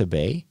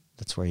Pixabay.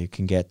 That's where you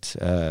can get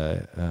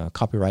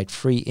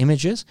copyright-free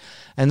images.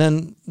 And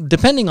then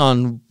depending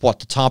on what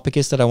the topic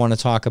is that I want to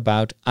talk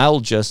about,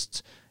 I'll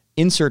just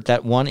insert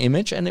that one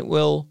image and it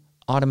will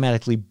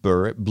automatically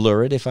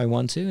blur it if I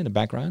want to in the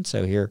background.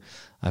 So here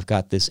I've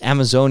got this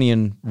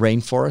Amazonian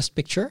rainforest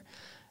picture,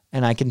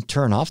 and I can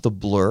turn off the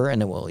blur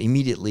and it will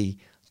immediately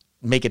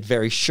make it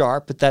very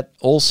sharp, but that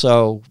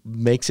also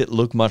makes it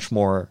look much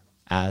more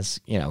as,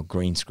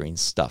 green screen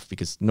stuff,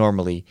 because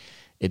normally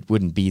it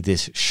wouldn't be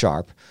this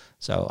sharp.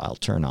 So I'll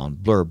turn on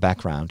blur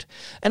background.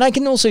 And I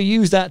can also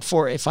use that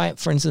for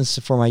instance,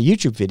 for my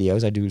YouTube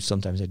videos,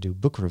 sometimes I do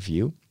book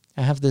review.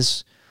 I have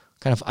this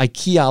kind of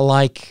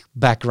IKEA-like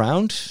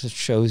background that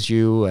shows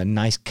you a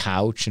nice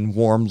couch and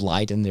warm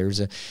light, and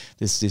there's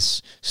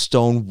this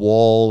stone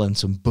wall and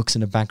some books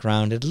in the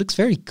background. It looks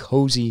very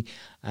cozy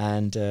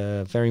and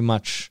very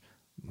much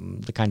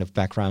the kind of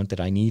background that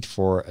I need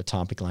for a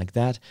topic like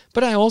that.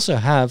 But I also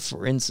have,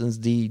 for instance,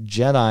 the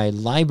Jedi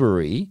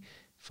library.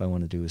 If I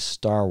want to do a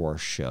Star Wars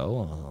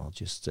show, I'll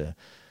just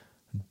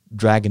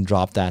drag and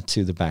drop that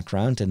to the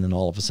background, and then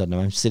all of a sudden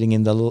I'm sitting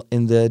in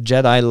the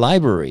Jedi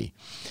library.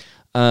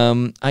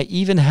 I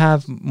even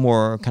have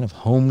more kind of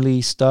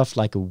homely stuff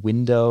like a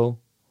window.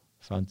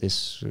 Found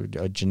this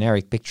a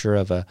generic picture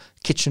of a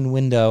kitchen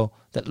window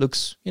that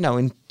looks,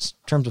 in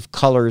terms of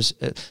colors.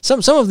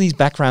 Some of these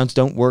backgrounds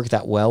don't work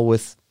that well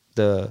with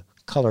the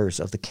colors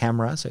of the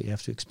camera, so you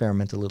have to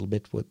experiment a little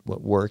bit with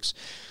what works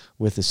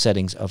with the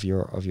settings of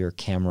your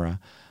camera.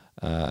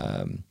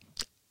 I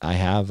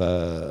have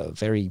a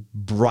very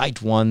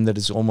bright one that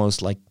is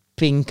almost like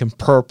pink and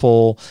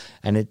purple,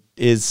 and it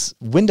is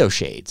window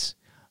shades.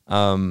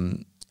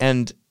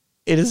 And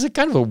it is a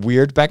kind of a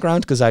weird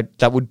background because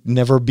that would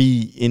never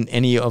be in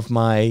any of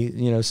my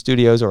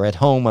studios or at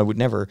home. I would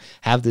never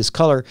have this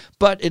color,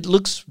 but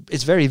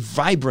it's very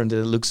vibrant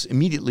and it looks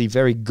immediately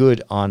very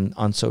good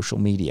on social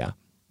media.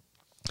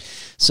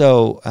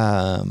 So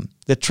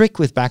the trick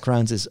with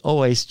backgrounds is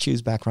always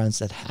choose backgrounds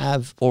that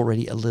have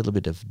already a little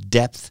bit of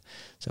depth.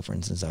 So for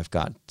instance, I've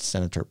got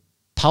Senator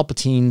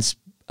Palpatine's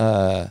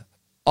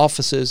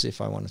offices, if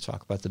I want to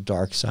talk about the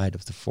dark side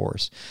of the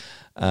Force.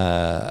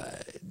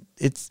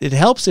 It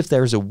helps if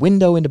there's a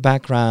window in the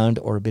background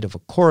or a bit of a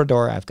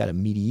corridor. I've got a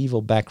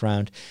medieval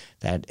background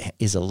that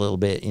is a little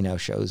bit,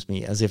 shows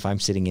me as if I'm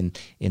sitting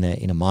in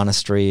a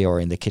monastery or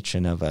in the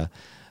kitchen of a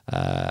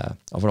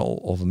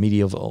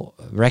medieval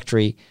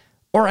rectory.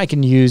 Or I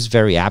can use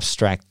very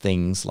abstract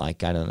things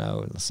like, I don't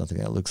know, something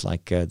that looks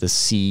like the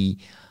sea.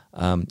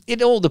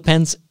 It all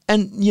depends.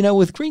 And,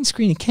 with green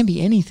screen, it can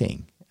be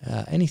anything.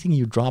 Anything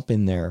you drop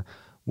in there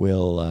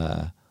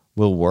will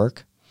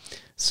work.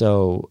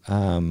 So,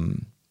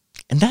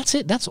 and that's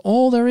it. That's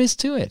all there is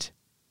to it.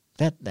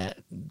 That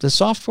the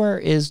software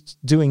is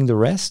doing the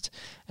rest,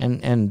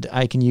 and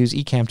I can use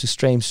Ecamm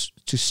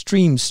to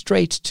stream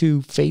straight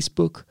to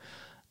Facebook,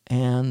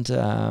 and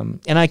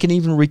I can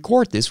even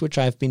record this, which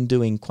I've been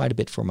doing quite a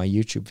bit for my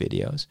YouTube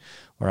videos,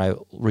 where I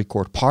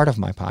record part of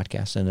my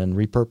podcast and then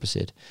repurpose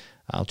it.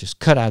 I'll just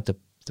cut out the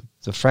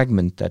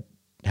fragment that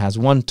has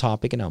one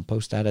topic and I'll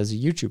post that as a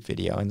YouTube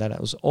video. And that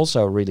has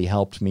also really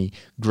helped me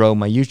grow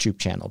my YouTube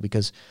channel,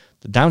 because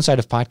the downside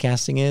of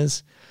podcasting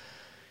is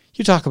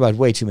you talk about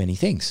way too many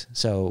things.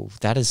 So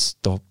that's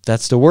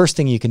the worst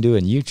thing you can do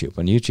in YouTube.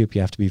 On YouTube,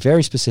 you have to be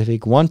very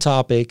specific, one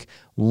topic,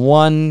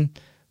 one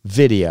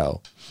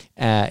video,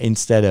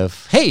 instead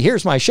of, hey,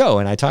 here's my show,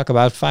 and I talk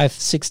about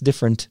 5-6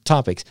 different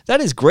topics. That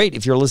is great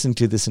if you're listening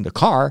to this in the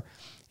car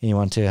and you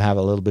want to have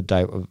a little bit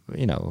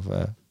of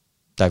a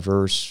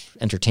diverse,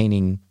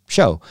 entertaining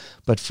show.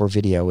 But for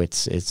video,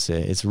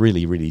 it's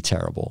really, really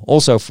terrible.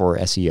 Also for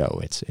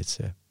SEO, it's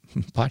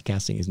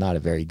podcasting is not a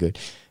very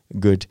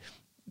good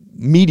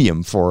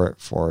medium for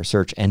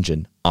search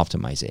engine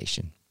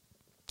optimization.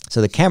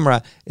 So the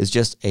camera is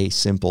just a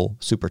simple,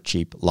 super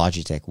cheap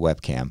Logitech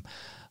webcam.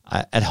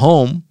 At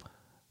home,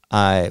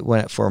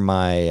 for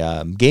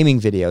my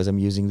gaming videos, I'm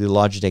using the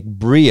Logitech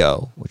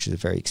Brio, which is a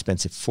very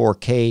expensive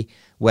 4K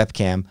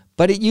webcam,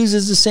 but it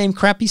uses the same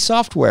crappy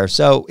software,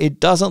 so it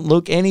doesn't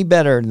look any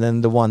better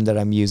than the one that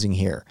I'm using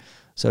here.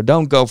 So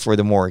don't go for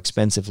the more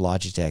expensive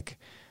Logitech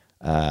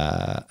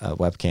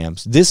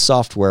webcams. This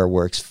software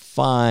works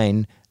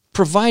fine,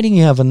 providing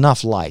you have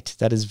enough light.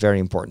 That is very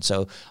important.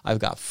 So I've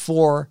got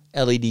 4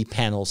 LED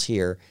panels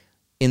here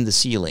in the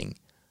ceiling,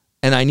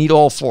 and I need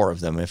all 4 of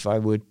them. If I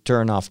would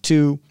turn off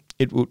 2,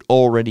 it would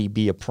already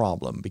be a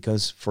problem,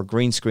 because for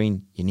green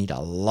screen, you need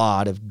a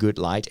lot of good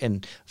light.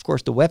 And of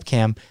course, the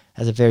webcam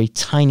has a very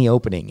tiny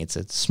opening. It's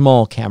a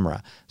small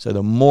camera. So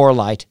the more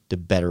light, the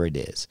better it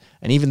is.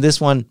 And even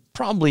this one,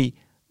 probably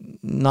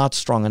not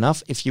strong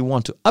enough. If you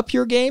want to up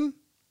your game,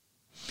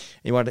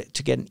 you want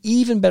to get an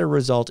even better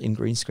result in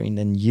green screen,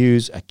 then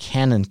use a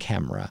Canon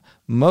camera.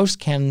 Most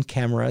Canon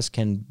cameras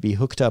can be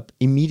hooked up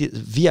immediately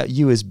via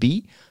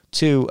USB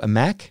to a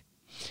Mac,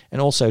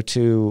 and also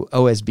to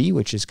OSB,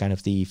 which is kind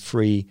of the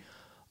free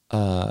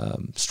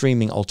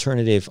streaming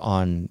alternative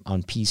on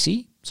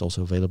PC. It's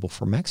also available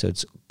for Mac, so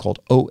it's called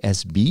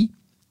OSB.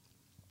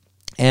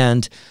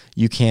 And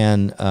you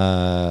can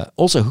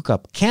also hook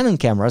up Canon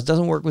cameras. It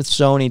doesn't work with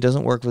Sony,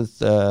 doesn't work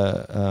with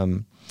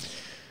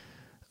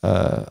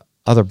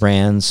other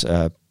brands.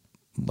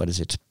 What is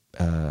it?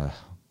 Well,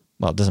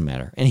 it doesn't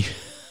matter.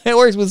 It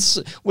works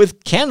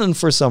with Canon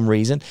for some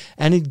reason,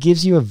 and it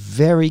gives you a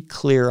very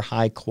clear,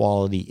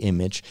 high-quality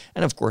image.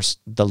 And, of course,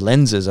 the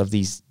lenses of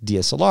these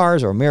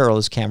DSLRs or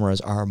mirrorless cameras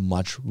are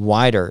much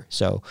wider,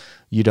 so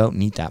you don't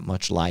need that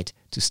much light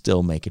to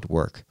still make it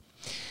work.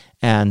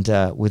 And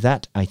with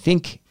that, I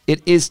think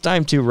it is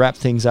time to wrap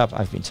things up.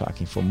 I've been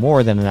talking for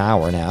more than an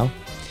hour now.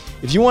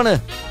 If you want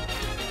to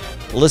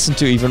listen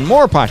to even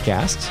more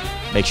podcasts,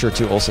 make sure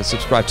to also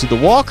subscribe to The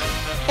Walk,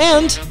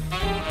 and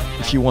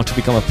if you want to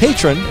become a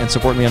patron and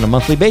support me on a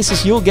monthly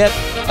basis, you'll get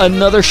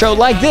another show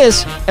like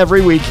this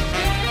every week,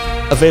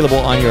 available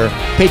on your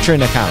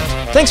Patreon account.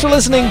 Thanks for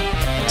listening.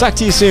 Talk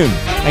to you soon.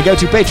 And go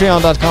to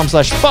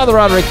patreon.com/Father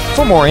Roderick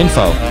for more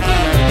info.